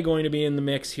McCoy going to be in the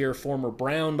mix here? Former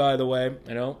Brown, by the way.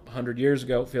 I know, 100 years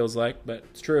ago, it feels like, but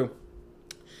it's true.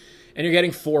 And you're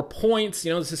getting 4 points.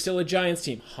 This is still a Giants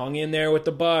team. Hung in there with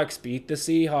the Bucks, beat the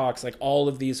Seahawks. All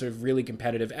of these sort of really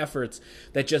competitive efforts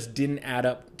that just didn't add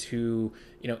up to,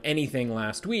 anything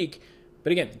last week.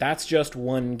 But again, that's just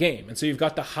one game. And so you've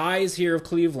got the highs here of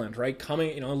Cleveland, right?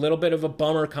 Coming, a little bit of a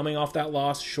bummer coming off that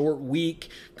loss, short week,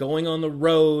 going on the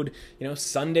road,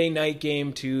 Sunday night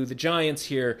game to the Giants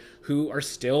here, who are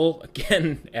still,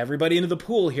 again, everybody into the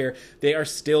pool here, they are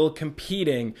still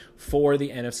competing for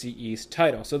the NFC East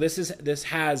title. So this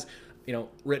has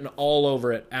written all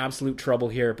over it. Absolute trouble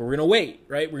here, but we're gonna wait,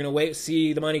 right? We're gonna wait,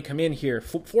 see the money come in here.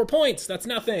 4 points, that's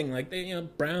nothing. Like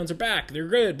Browns are back, they're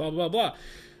good, blah blah blah.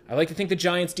 I like to think the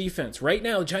Giants defense right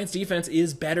now, the Giants defense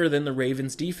is better than the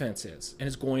Ravens defense is, and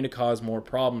is going to cause more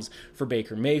problems for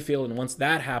Baker Mayfield. And once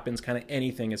that happens, kind of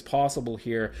anything is possible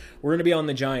here. We're going to be on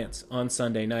the Giants on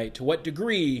Sunday night. To what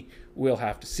degree, we'll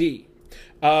have to see.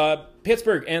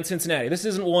 Pittsburgh and Cincinnati. This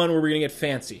isn't one where we're going to get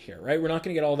fancy here, right? We're not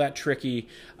going to get all that tricky.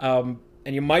 And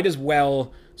you might as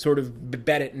well sort of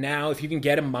bet it now. If you can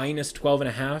get a minus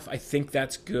 12.5, I think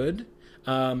that's good.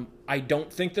 I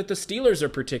don't think that the Steelers are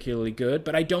particularly good,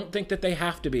 but I don't think that they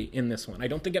have to be in this one. I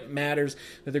don't think it matters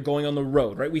that they're going on the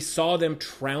road, right? We saw them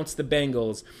trounce the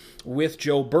Bengals with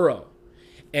Joe Burrow.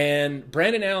 And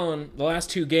Brandon Allen, the last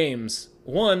 2 games,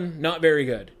 1, not very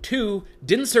good. 2,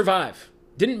 didn't survive.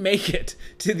 Didn't make it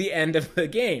to the end of the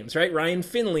games, right? Ryan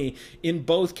Finley, in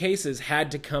both cases, had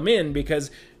to come in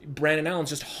because Brandon Allen's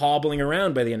just hobbling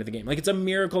around by the end of the game. Like, it's a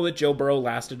miracle that Joe Burrow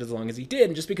lasted as long as he did.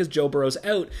 And just because Joe Burrow's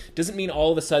out doesn't mean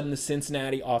all of a sudden the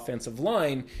Cincinnati offensive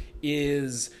line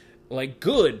is like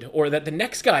good, or that the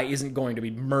next guy isn't going to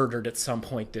be murdered at some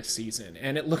point this season.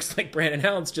 And it looks like Brandon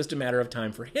Allen's just a matter of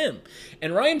time for him.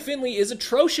 And Ryan Finley is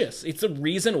atrocious. It's the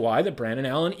reason why that Brandon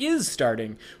Allen is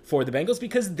starting for the Bengals,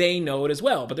 because they know it as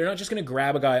well. But they're not just going to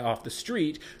grab a guy off the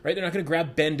street, right? They're not going to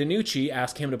grab Ben DiNucci,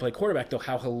 ask him to play quarterback, though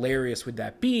how hilarious would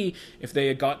that be if they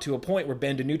had got to a point where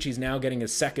Ben DiNucci's now getting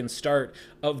his second start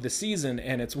of the season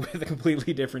and it's with a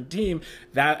completely different team.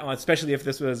 That, especially if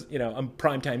this was, a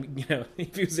primetime,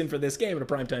 if he was in for this game in a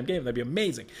primetime game, that'd be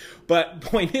amazing. But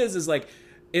point is like,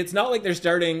 it's not like they're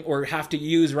starting or have to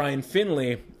use Ryan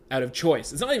Finley out of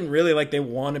choice. It's not even really like they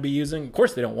want to be using, of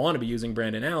course they don't want to be using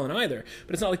Brandon Allen either,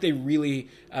 but it's not like they really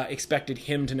expected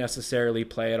him to necessarily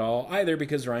play at all either,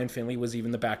 because Ryan Finley was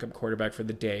even the backup quarterback for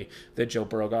the day that Joe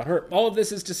Burrow got hurt. All of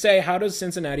this is to say, how does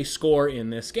Cincinnati score in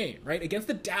this game, right? Against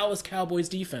the Dallas Cowboys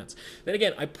defense. That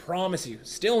again, I promise you,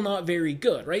 still not very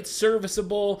good, right?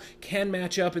 Serviceable, can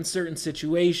match up in certain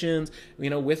situations,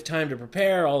 with time to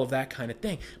prepare, all of that kind of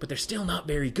thing, but they're still not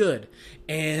very good.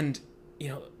 And,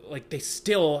 like, they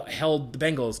still held the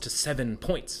Bengals to 7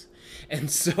 points.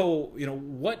 And so,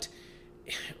 what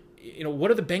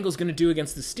are the Bengals going to do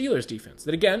against the Steelers defense?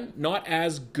 That, again, not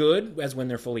as good as when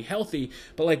they're fully healthy,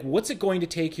 but, like, what's it going to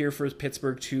take here for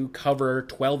Pittsburgh to cover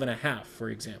 12.5, for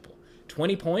example?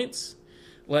 20 points?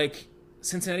 Like,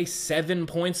 Cincinnati 7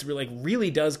 points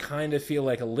really does kind of feel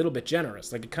like a little bit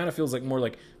generous. Like, it kind of feels like more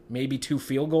like maybe 2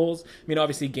 field goals. I mean,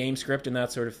 obviously game script and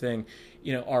that sort of thing,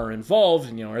 are involved.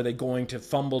 And, are they going to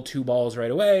fumble 2 balls right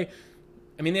away?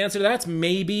 I mean, the answer to that's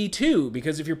maybe 2,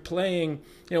 because if you're playing,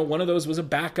 one of those was a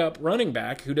backup running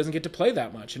back who doesn't get to play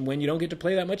that much. And when you don't get to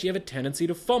play that much, you have a tendency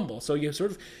to fumble. So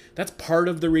that's part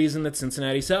of the reason that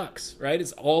Cincinnati sucks, right?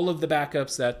 It's all of the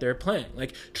backups that they're playing.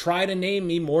 Like, try to name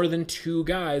me more than 2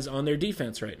 guys on their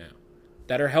defense right now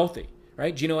that are healthy.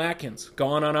 Right? Geno Atkins,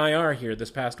 gone on IR here this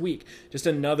past week. Just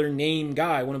another name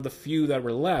guy, one of the few that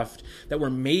were left that were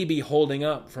maybe holding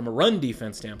up from a run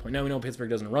defense standpoint. Now we know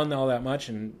Pittsburgh doesn't run all that much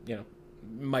and,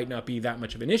 might not be that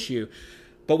much of an issue.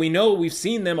 But we've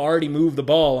seen them already move the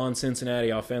ball on Cincinnati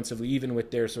offensively, even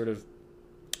with their sort of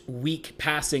weak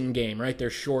passing game, right? Their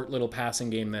short little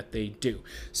passing game that they do.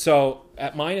 So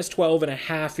at minus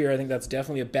 12.5 here, I think that's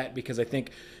definitely a bet, because I think,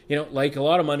 like a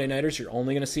lot of Monday Nighters, you're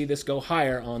only going to see this go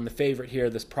higher on the favorite here.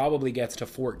 This probably gets to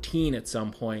 14 at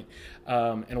some point.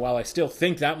 And while I still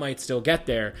think that might still get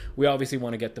there, we obviously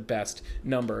want to get the best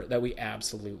number that we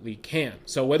absolutely can.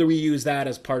 So whether we use that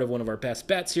as part of one of our best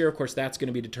bets here, of course, that's going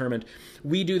to be determined.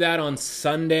 We do that on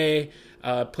Sunday.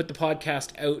 Put the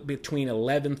podcast out between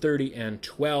 11:30 and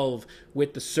 12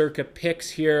 with the Circa picks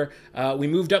here. We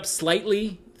moved up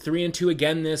slightly, 3-2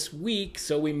 again this week,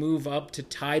 so we move up to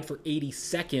tied for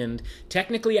 82nd.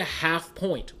 Technically a half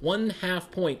point,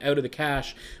 1/2 point out of the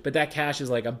cash, but that cash is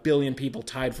like a billion people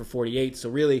tied for 48,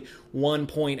 so really 1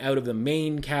 point out of the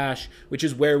main cash, which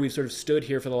is where we've sort of stood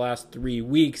here for the last 3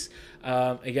 weeks.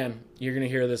 Again, you're going to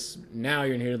hear this now,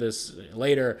 you're going to hear this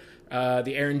later.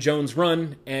 The Aaron Jones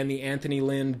run and the Anthony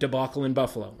Lynn debacle in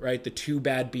Buffalo, right? The 2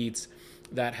 bad beats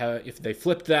that if they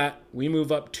flip that, we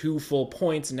move up 2 full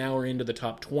points. Now we're into the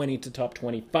top 20 to top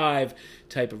 25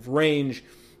 type of range.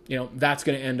 That's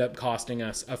going to end up costing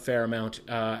us a fair amount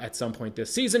at some point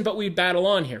this season, but we battle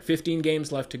on here. 15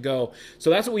 games left to go. So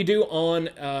that's what we do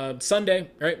on Sunday,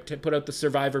 right, to put out the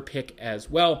Survivor pick as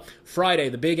well. Friday,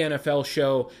 the big NFL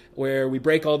show where we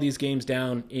break all these games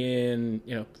down in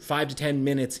 5 to 10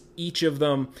 minutes, each of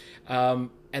them. And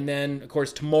then, of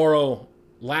course, tomorrow,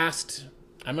 last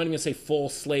I'm not even going to say full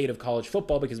slate of college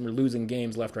football because we're losing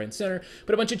games left, right, and center,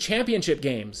 but a bunch of championship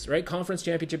games, right? Conference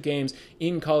championship games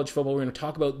in college football. We're going to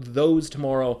talk about those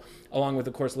tomorrow, along with,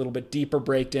 of course, a little bit deeper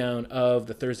breakdown of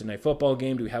the Thursday night football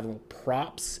game. Do we have a little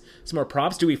props? Some more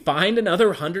props? Do we find another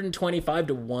 125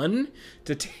 to 1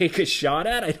 to take a shot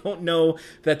at? I don't know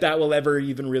that will ever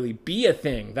even really be a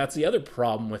thing. That's the other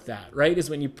problem with that, right? Is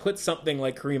when you put something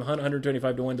like Kareem Hunt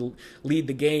 125 to 1 to lead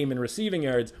the game in receiving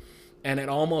yards, and it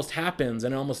almost happens,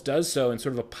 and it almost does so in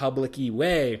sort of a public-y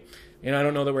way. And I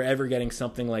don't know that we're ever getting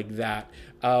something like that.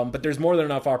 But there's more than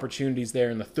enough opportunities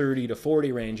there in the 30 to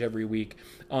 40 range every week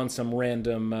on some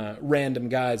random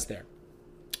guys there.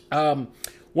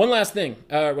 One last thing.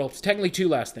 Well, it's technically two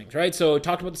last things, right? So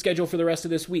talked about the schedule for the rest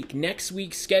of this week. Next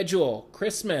week's schedule,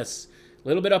 Christmas, a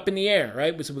little bit up in the air,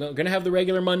 right? So we're going to have the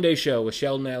regular Monday show with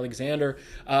Sheldon Alexander.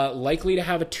 Likely to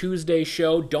have a Tuesday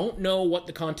show. Don't know what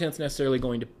the content's necessarily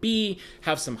going to be.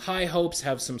 Have some high hopes,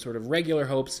 have some sort of regular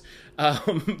hopes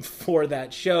for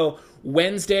that show.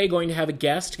 Wednesday, going to have a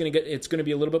guest. It's going to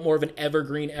be a little bit more of an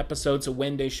evergreen episode. So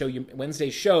Wednesday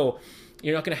show,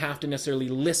 you're not going to have to necessarily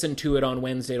listen to it on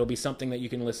Wednesday. It'll be something that you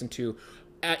can listen to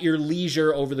at your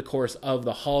leisure over the course of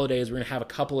the holidays. We're going to have a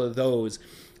couple of those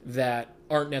that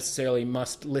aren't necessarily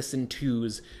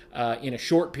must-listen-tos in a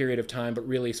short period of time, but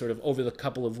really sort of over the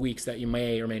couple of weeks that you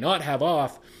may or may not have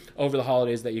off over the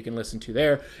holidays that you can listen to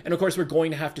there. And, of course, we're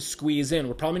going to have to squeeze in.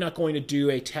 We're probably not going to do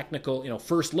a technical,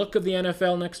 first look of the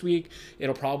NFL next week.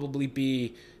 It'll probably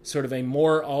be sort of a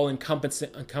more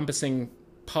all-encompassing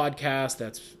podcast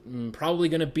that's probably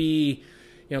going to be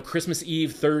Christmas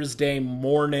Eve, Thursday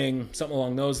morning, something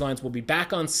along those lines. We'll be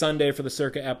back on Sunday for the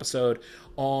Circa episode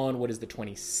on, the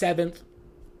 27th.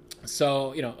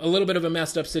 So, a little bit of a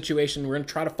messed up situation. We're going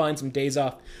to try to find some days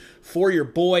off for your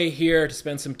boy here to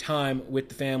spend some time with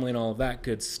the family and all of that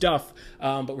good stuff.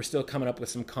 But we're still coming up with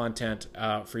some content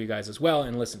for you guys as well.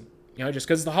 And listen, just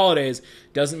because it's the holidays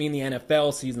doesn't mean the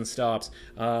NFL season stops.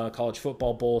 College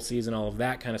football bowl season, all of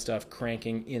that kind of stuff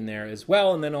cranking in there as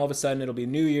well. And then all of a sudden it'll be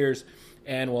New Year's,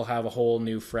 and we'll have a whole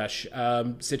new fresh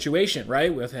situation,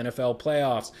 right, with NFL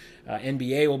playoffs.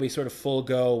 NBA will be sort of full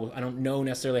go. I don't know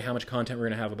necessarily how much content we're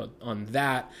going to have on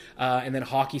that. And then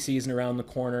hockey season around the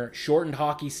corner. Shortened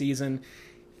hockey season.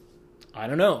 I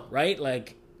don't know, right?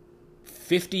 Like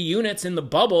 50 units in the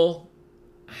bubble.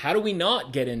 How do we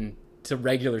not get into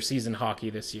regular season hockey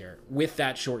this year with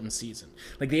that shortened season?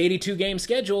 Like the 82-game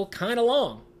schedule, kind of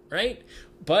long, right?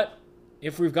 But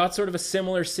if we've got sort of a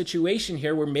similar situation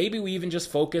here where maybe we even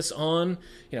just focus on,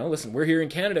 listen, we're here in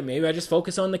Canada, maybe I just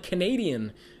focus on the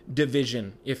Canadian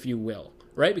division, if you will,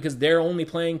 right? Because they're only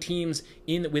playing teams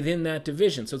within that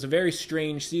division. So it's a very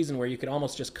strange season where you could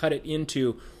almost just cut it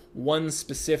into one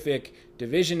specific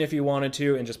division if you wanted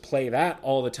to and just play that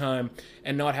all the time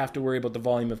and not have to worry about the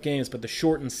volume of games. But the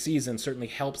shortened season certainly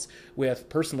helps with,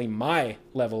 personally, my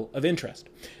level of interest.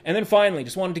 And then finally,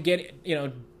 just wanted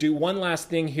to do one last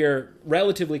thing here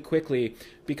relatively quickly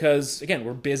because, again,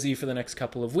 we're busy for the next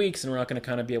couple of weeks and we're not going to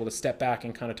kind of be able to step back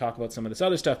and kind of talk about some of this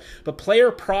other stuff. But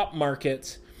player prop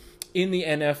markets in the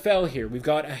NFL here. We've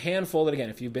got a handful that, again,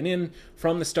 if you've been in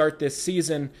from the start this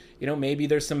season, maybe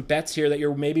there's some bets here that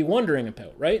you're maybe wondering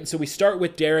about, right? And so we start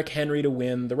with Derrick Henry to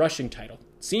win the rushing title.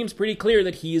 Seems pretty clear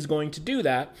that he is going to do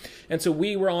that. And so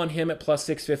we were on him at plus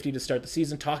 650 to start the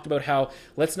season, talked about how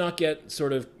let's not get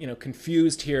sort of,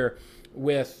 confused here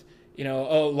with,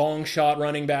 long shot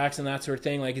running backs and that sort of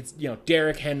thing. Like it's,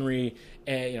 Derrick Henry,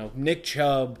 Nick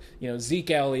Chubb,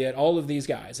 Zeke Elliott, all of these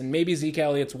guys. And maybe Zeke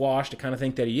Elliott's washed. I kind of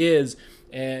think that he is.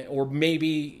 Or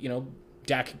maybe,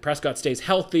 Dak Prescott stays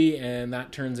healthy and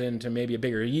that turns into maybe a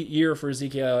bigger year for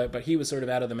Zeke Elliott, but he was sort of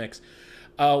out of the mix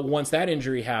once that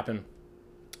injury happened.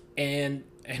 And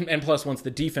plus once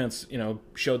the defense,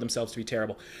 showed themselves to be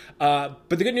terrible. But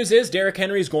the good news is Derrick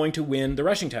Henry is going to win the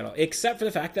rushing title, except for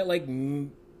the fact that,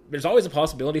 there's always a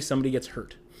possibility somebody gets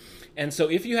hurt. And so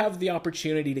if you have the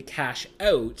opportunity to cash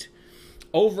out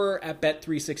over at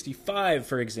Bet365,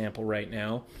 for example, right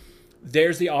now,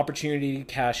 there's the opportunity to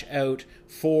cash out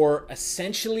for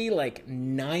essentially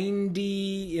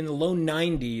 90 in the low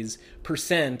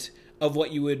 90s% of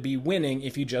what you would be winning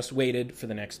if you just waited for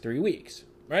the next 3 weeks.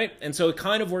 Right? And so it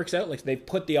kind of works out like they've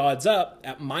put the odds up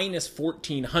at minus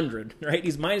 1,400, right?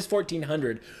 He's minus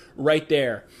 1,400 right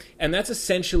there. And that's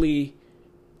essentially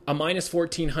a minus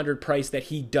 1,400 price that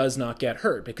he does not get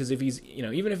hurt because if he's,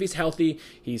 even if he's healthy,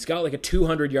 he's got like a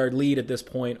 200-yard lead at this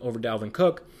point over Dalvin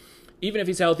Cook. Even if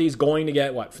he's healthy, he's going to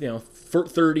get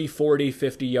 30, 40,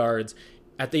 50 yards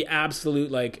at the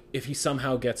absolute, if he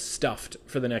somehow gets stuffed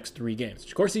for the next 3 games.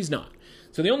 Of course, he's not.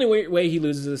 So the only way he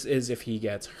loses this is if he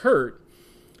gets hurt.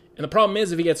 And the problem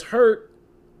is, if he gets hurt,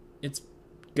 it's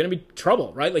going to be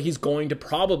trouble, right? Like he's going to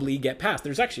probably get past.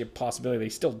 There's actually a possibility that he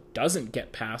still doesn't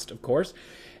get past, of course.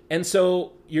 And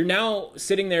so you're now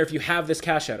sitting there if you have this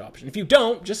cash out option. If you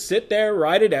don't, just sit there,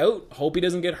 ride it out, hope he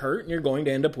doesn't get hurt, and you're going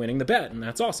to end up winning the bet, and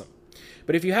that's awesome.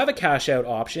 But if you have a cash out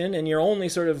option and you're only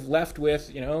sort of left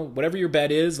with, whatever your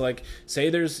bet is, like say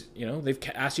there's, they've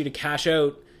asked you to cash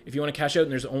out, if you want to cash out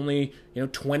and there's only,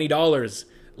 $20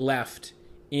 left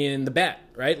in the bet,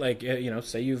 right? Like,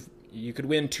 say you could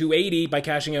win 280 by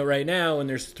cashing out right now and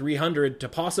there's 300 to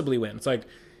possibly win. It's like,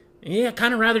 yeah, I'd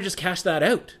kind of rather just cash that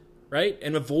out, right?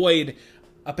 And avoid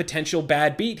a potential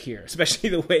bad beat here, especially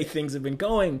the way things have been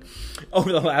going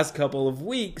over the last couple of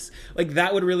weeks. Like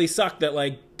that would really suck that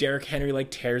like Derrick Henry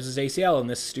like tears his ACL in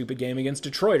this stupid game against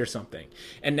Detroit or something.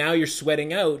 And now you're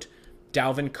sweating out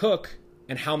Dalvin Cook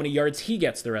and how many yards he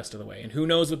gets the rest of the way. And who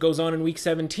knows what goes on in week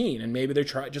 17. And maybe they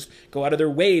just go out of their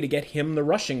way to get him the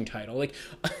rushing title. Like,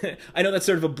 I know that's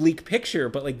sort of a bleak picture,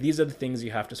 but like these are the things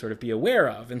you have to sort of be aware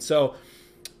of. And so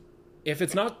if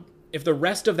the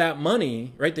rest of that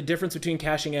money, right, the difference between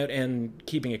cashing out and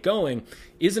keeping it going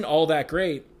isn't all that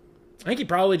great, I think you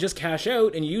probably just cash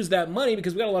out and use that money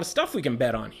because we got a lot of stuff we can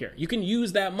bet on here. You can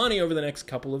use that money over the next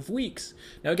couple of weeks.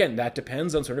 Now, again, that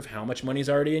depends on sort of how much money's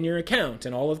already in your account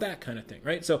and all of that kind of thing,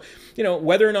 right? So,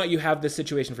 whether or not you have this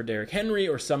situation for Derrick Henry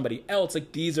or somebody else,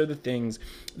 like these are the things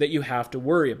that you have to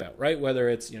worry about, right? Whether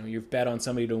it's, you've bet on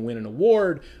somebody to win an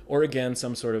award or again,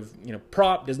 some sort of,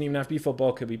 prop, doesn't even have to be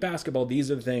football, could be basketball. These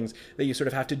are the things that you sort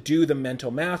of have to do the mental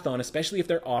math on, especially if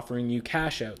they're offering you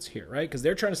cash outs here, right? Because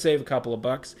they're trying to save a couple of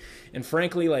bucks. And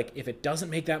frankly, like if it doesn't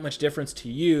make that much difference to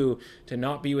you to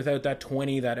not be without that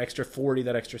 20, that extra 40,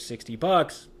 that extra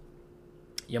 $60,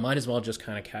 you might as well just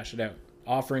kind of cash it out,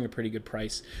 offering a pretty good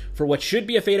price for what should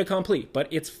be a fait accompli, but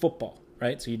it's football,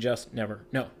 right? So you just never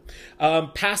know.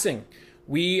 Passing,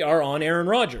 we are on Aaron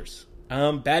Rodgers.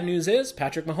 Bad news is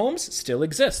Patrick Mahomes still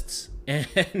exists,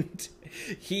 and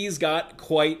he's got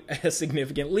quite a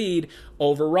significant lead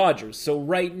over Rodgers. So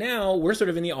right now, we're sort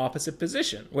of in the opposite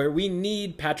position, where we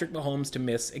need Patrick Mahomes to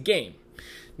miss a game.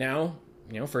 Now,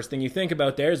 first thing you think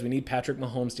about there is we need Patrick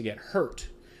Mahomes to get hurt.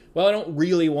 Well, I don't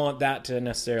really want that to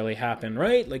necessarily happen,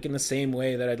 right? Like in the same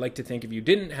way that I'd like to think if you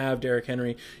didn't have Derrick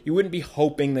Henry, you wouldn't be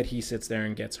hoping that he sits there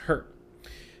and gets hurt.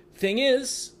 Thing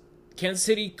is, Kansas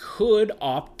City could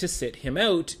opt to sit him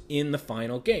out in the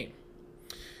final game.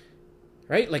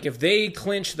 Right? Like if they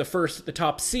clinch the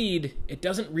top seed, it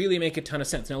doesn't really make a ton of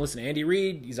sense. Now listen, Andy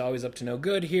Reid, he's always up to no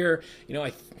good here.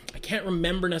 I can't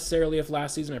remember necessarily if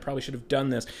last season, I probably should have done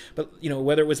this, but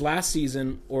whether it was last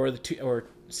season or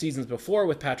seasons before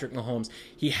with Patrick Mahomes,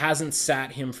 he hasn't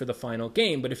sat him for the final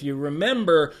game. But if you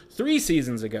remember 3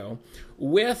 seasons ago,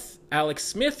 with Alex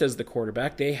Smith as the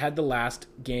quarterback, they had the last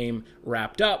game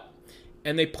wrapped up.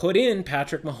 And they put in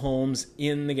Patrick Mahomes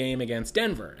in the game against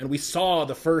Denver. And we saw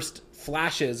the first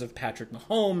flashes of Patrick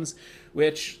Mahomes,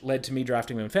 which led to me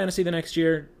drafting him in fantasy the next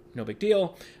year. No big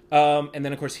deal. And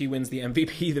then, of course, he wins the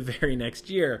MVP the very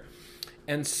next year.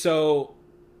 And so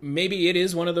maybe it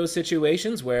is one of those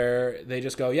situations where they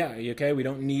just go, yeah, okay, we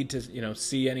don't need to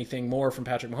see anything more from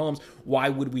Patrick Mahomes. Why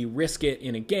would we risk it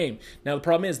in a game? Now, the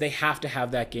problem is they have to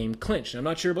have that game clinched. Now, I'm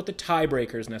not sure about the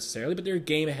tiebreakers necessarily, but they're a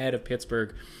game ahead of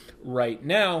Pittsburgh right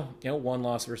now, 1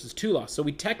 loss versus 2 loss. So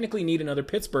we technically need another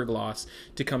Pittsburgh loss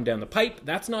to come down the pipe.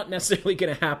 That's not necessarily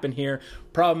going to happen here.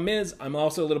 Problem is, I'm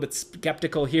also a little bit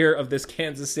skeptical here of this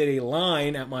Kansas City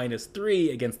line at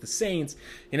 -3 against the Saints.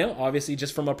 Obviously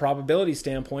just from a probability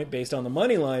standpoint, based on the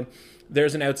money line,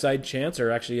 there's an outside chance, or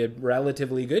actually a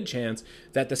relatively good chance,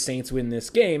 that the Saints win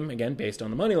this game, again, based on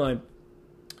the money line.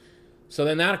 So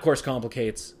then that, of course,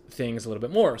 complicates things a little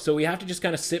bit more. So we have to just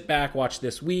kind of sit back, watch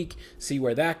this week, see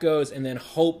where that goes, and then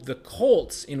hope the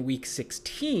Colts in week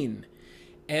 16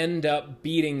 end up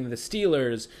beating the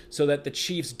Steelers so that the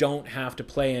Chiefs don't have to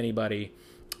play anybody,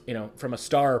 from a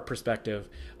star perspective,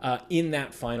 in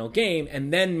that final game.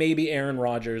 And then maybe Aaron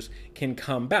Rodgers can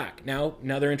come back. Now,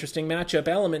 another interesting matchup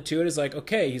element to it is like,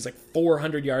 okay, he's like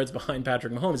 400 yards behind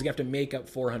Patrick Mahomes. He's going to have to make up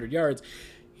 400 yards.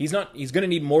 He's going to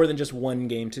need more than just one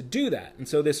game to do that. And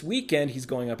so this weekend, he's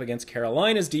going up against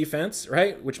Carolina's defense,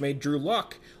 right, which made Drew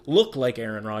Luck look like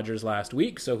Aaron Rodgers last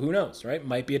week. So who knows, right?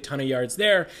 Might be a ton of yards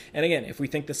there. And again, if we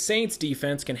think the Saints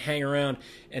defense can hang around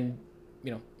and,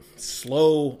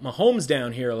 slow Mahomes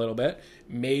down here a little bit,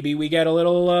 maybe we get a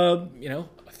little,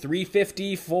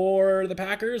 350 for the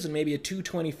Packers and maybe a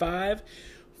 225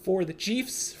 for the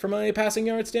Chiefs from a passing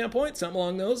yard standpoint, something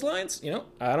along those lines.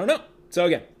 I don't know. So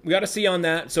again, we got to see on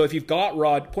that. So if you've got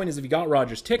if you got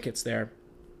Rodgers tickets there,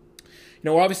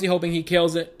 we're obviously hoping he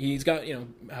kills it. He's got,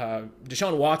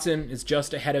 Deshaun Watson is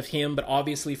just ahead of him, but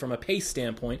obviously from a pace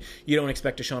standpoint, you don't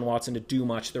expect Deshaun Watson to do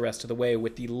much the rest of the way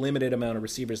with the limited amount of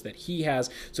receivers that he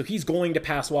has. So he's going to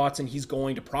pass Watson. He's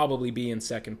going to probably be in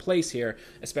second place here,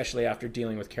 especially after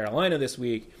dealing with Carolina this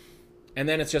week. And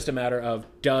then it's just a matter of,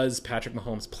 does Patrick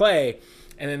Mahomes play?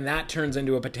 And then that turns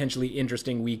into a potentially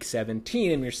interesting week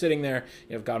 17. And you're sitting there,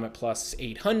 you've got him at plus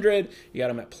 800. You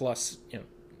got him at plus,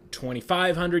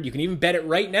 2,500. You can even bet it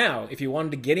right now if you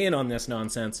wanted to get in on this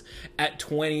nonsense at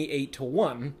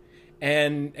 28-1.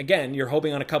 And again, you're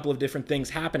hoping on a couple of different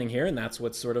things happening here, and that's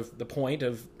what's sort of the point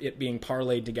of it being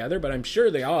parlayed together. But I'm sure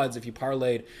the odds, if you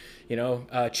parlayed,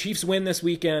 Chiefs win this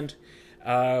weekend,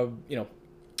 Aaron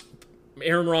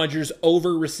Rodgers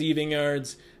over receiving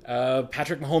yards,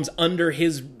 Patrick Mahomes under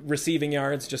his receiving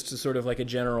yards, just to sort of like a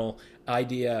general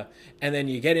idea, and then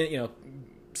you get in,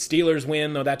 Steelers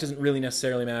win, though that doesn't really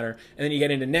necessarily matter. And then you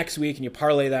get into next week and you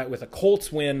parlay that with a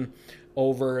Colts win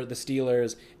over the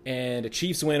Steelers and a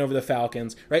Chiefs win over the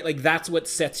Falcons, right? Like that's what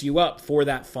sets you up for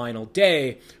that final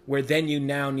day, where then you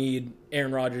now need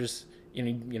Aaron Rodgers.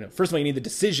 First of all, you need the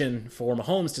decision for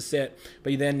Mahomes to sit,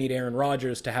 but you then need Aaron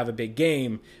Rodgers to have a big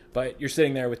game. But you're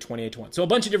sitting there with 28-1. So a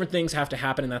bunch of different things have to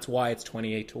happen, and that's why it's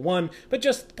 28-1. But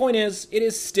just the point is, it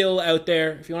is still out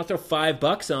there. If you want to throw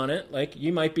 $5 on it, like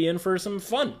you might be in for some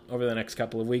fun over the next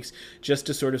couple of weeks, just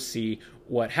to sort of see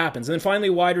what happens. And then finally,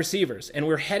 wide receivers, and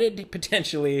we're headed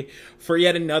potentially for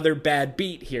yet another bad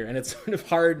beat here, and it's sort of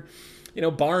hard.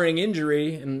 Barring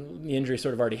injury, and the injury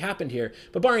sort of already happened here,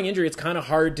 but barring injury, it's kind of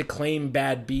hard to claim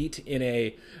bad beat in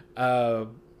a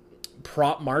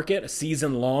prop market, a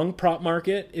season-long prop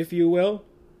market, if you will.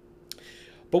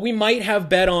 But we might have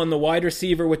bet on the wide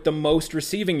receiver with the most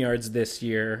receiving yards this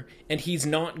year, and he's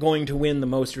not going to win the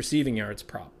most receiving yards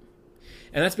prop.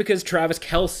 And that's because Travis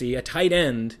Kelce, a tight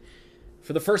end,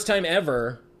 for the first time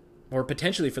ever, or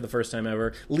potentially for the first time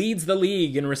ever, leads the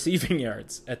league in receiving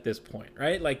yards at this point,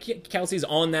 right? Like, Kelsey's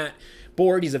on that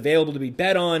board, he's available to be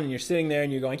bet on, and you're sitting there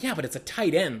and you're going, yeah, but it's a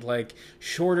tight end, like,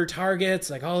 shorter targets,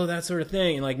 like, all of that sort of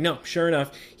thing. And, like, no, sure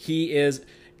enough, he is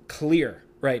clear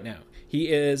right now.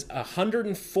 He is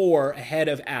 104 ahead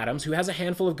of Adams, who has a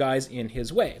handful of guys in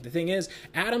his way. The thing is,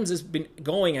 Adams has been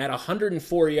going at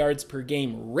 104 yards per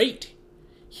game rate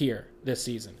here this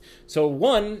season. So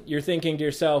one, you're thinking to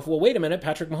yourself, well, wait a minute,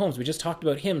 Patrick Mahomes, we just talked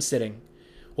about him sitting.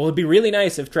 Well, it'd be really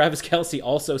nice if Travis Kelce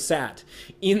also sat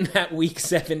in that week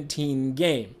 17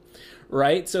 game,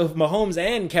 right? So if Mahomes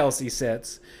and Kelce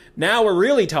sits, now we're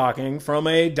really talking from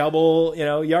a double,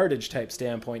 yardage type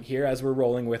standpoint here as we're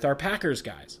rolling with our Packers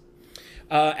guys.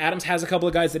 Adams has a couple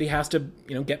of guys that he has to,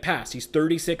 get past. He's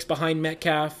 36 behind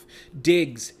Metcalf.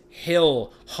 Diggs,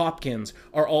 Hill, Hopkins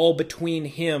are all between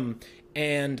him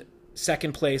and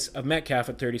second place of Metcalf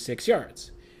at 36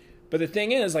 yards. But the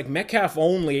thing is, like, Metcalf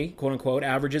only, quote unquote,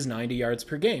 averages 90 yards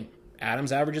per game.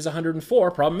 Adams averages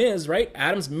 104. Problem is, right,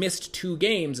 Adams missed 2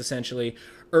 games essentially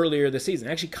earlier this season.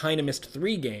 Actually kind of missed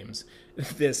 3 games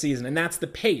this season, and that's the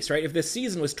pace, right? If this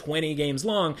season was 20 games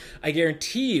long, I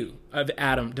guarantee you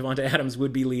Devontae Adams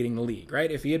would be leading the league,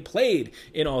 right? If he had played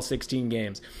in all 16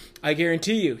 games, I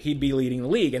guarantee you he'd be leading the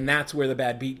league, and that's where the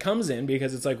bad beat comes in,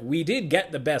 because it's like, we did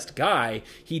get the best guy,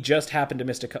 he just happened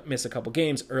to miss a couple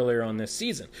games earlier on this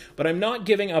season. But I'm not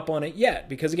giving up on it yet,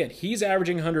 because again, he's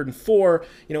averaging 104,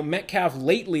 Metcalf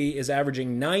lately is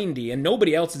averaging 90, and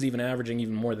nobody else is even averaging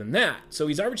even more than that. So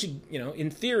he's averaging, in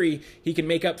theory, he can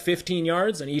make up 15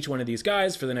 yards on each one of these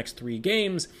guys for the next 3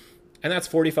 games, and that's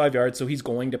 45 yards, so he's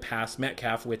going to pass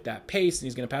Metcalf with that pace, and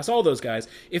he's going to pass all those guys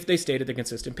if they stayed at the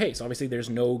consistent pace. Obviously, there's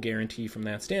no guarantee from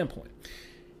that standpoint.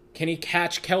 Can he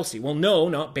catch Kelce? Well, no,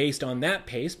 not based on that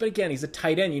pace, but again, he's a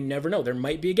tight end. You never know. There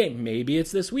might be a game. Maybe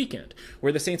it's this weekend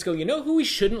where the Saints go, you know who we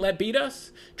shouldn't let beat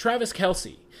us? Travis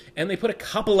Kelce. And they put a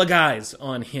couple of guys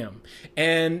on him.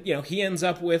 And, he ends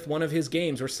up with one of his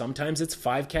games where sometimes it's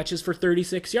 5 catches for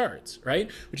 36 yards,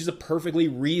 right? Which is a perfectly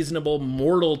reasonable,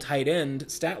 mortal tight end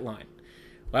stat line.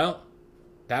 Well,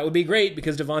 that would be great,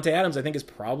 because Devontae Adams, I think, is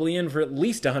probably in for at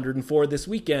least 104 this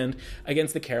weekend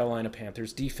against the Carolina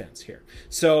Panthers defense here.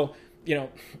 So,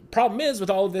 problem is with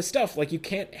all of this stuff, like, you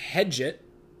can't hedge it,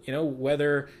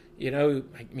 whether,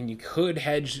 you could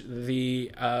hedge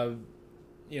the,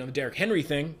 the Derrick Henry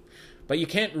thing, but you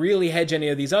can't really hedge any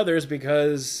of these others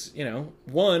because,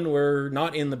 one, we're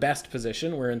not in the best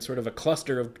position. We're in sort of a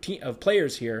cluster of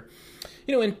players here.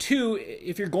 And 2,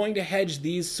 if you're going to hedge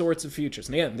these sorts of futures,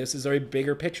 and again, this is a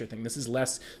bigger picture thing. This is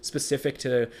less specific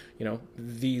to,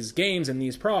 these games and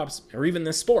these props, or even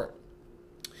this sport.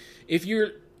 If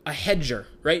you're a hedger,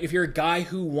 right? If you're a guy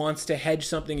who wants to hedge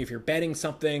something, if you're betting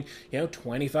something,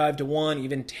 25 to 1,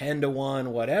 even 10 to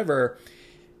 1, whatever,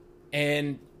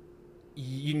 and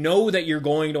you know that you're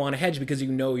going to want to hedge because you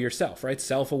know yourself, right?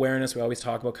 Self-awareness, we always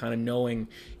talk about kind of knowing,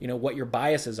 what your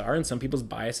biases are, and some people's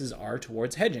biases are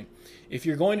towards hedging. If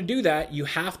you're going to do that, you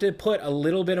have to put a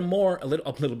little bit more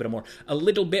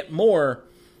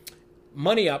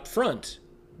money up front,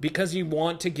 because you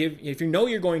want to give, if you know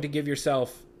you're going to give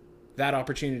yourself that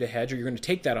opportunity to hedge, or you're going to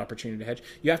take that opportunity to hedge,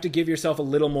 you have to give yourself a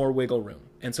little more wiggle room.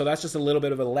 And so that's just a little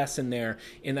bit of a lesson there,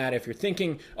 in that if you're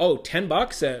thinking,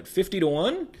 $10 at 50 to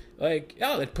 1,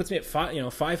 that puts me at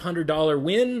 $500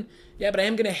 win. Yeah, but I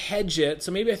am going to hedge it.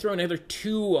 So maybe I throw another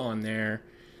 2 on there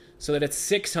so that it's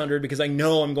 600, because I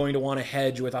know I'm going to want to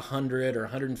hedge with 100 or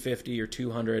 150 or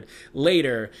 200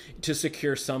 later to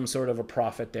secure some sort of a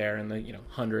profit there in the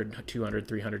 100, 200,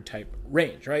 300 type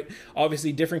range, right?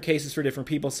 Obviously, different cases for different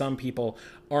people. Some people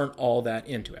aren't all that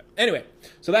into it. Anyway,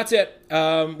 so that's it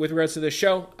with regards to this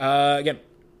show. Again,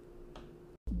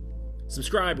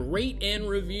 subscribe, rate, and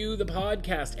review the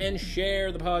podcast, and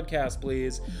share the podcast,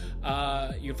 please.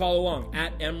 You can follow along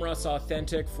at Emrus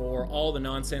Authentic for all the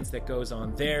nonsense that goes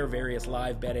on there, various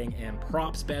live betting and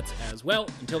props bets as well.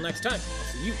 Until next time, I'll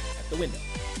see you at the window.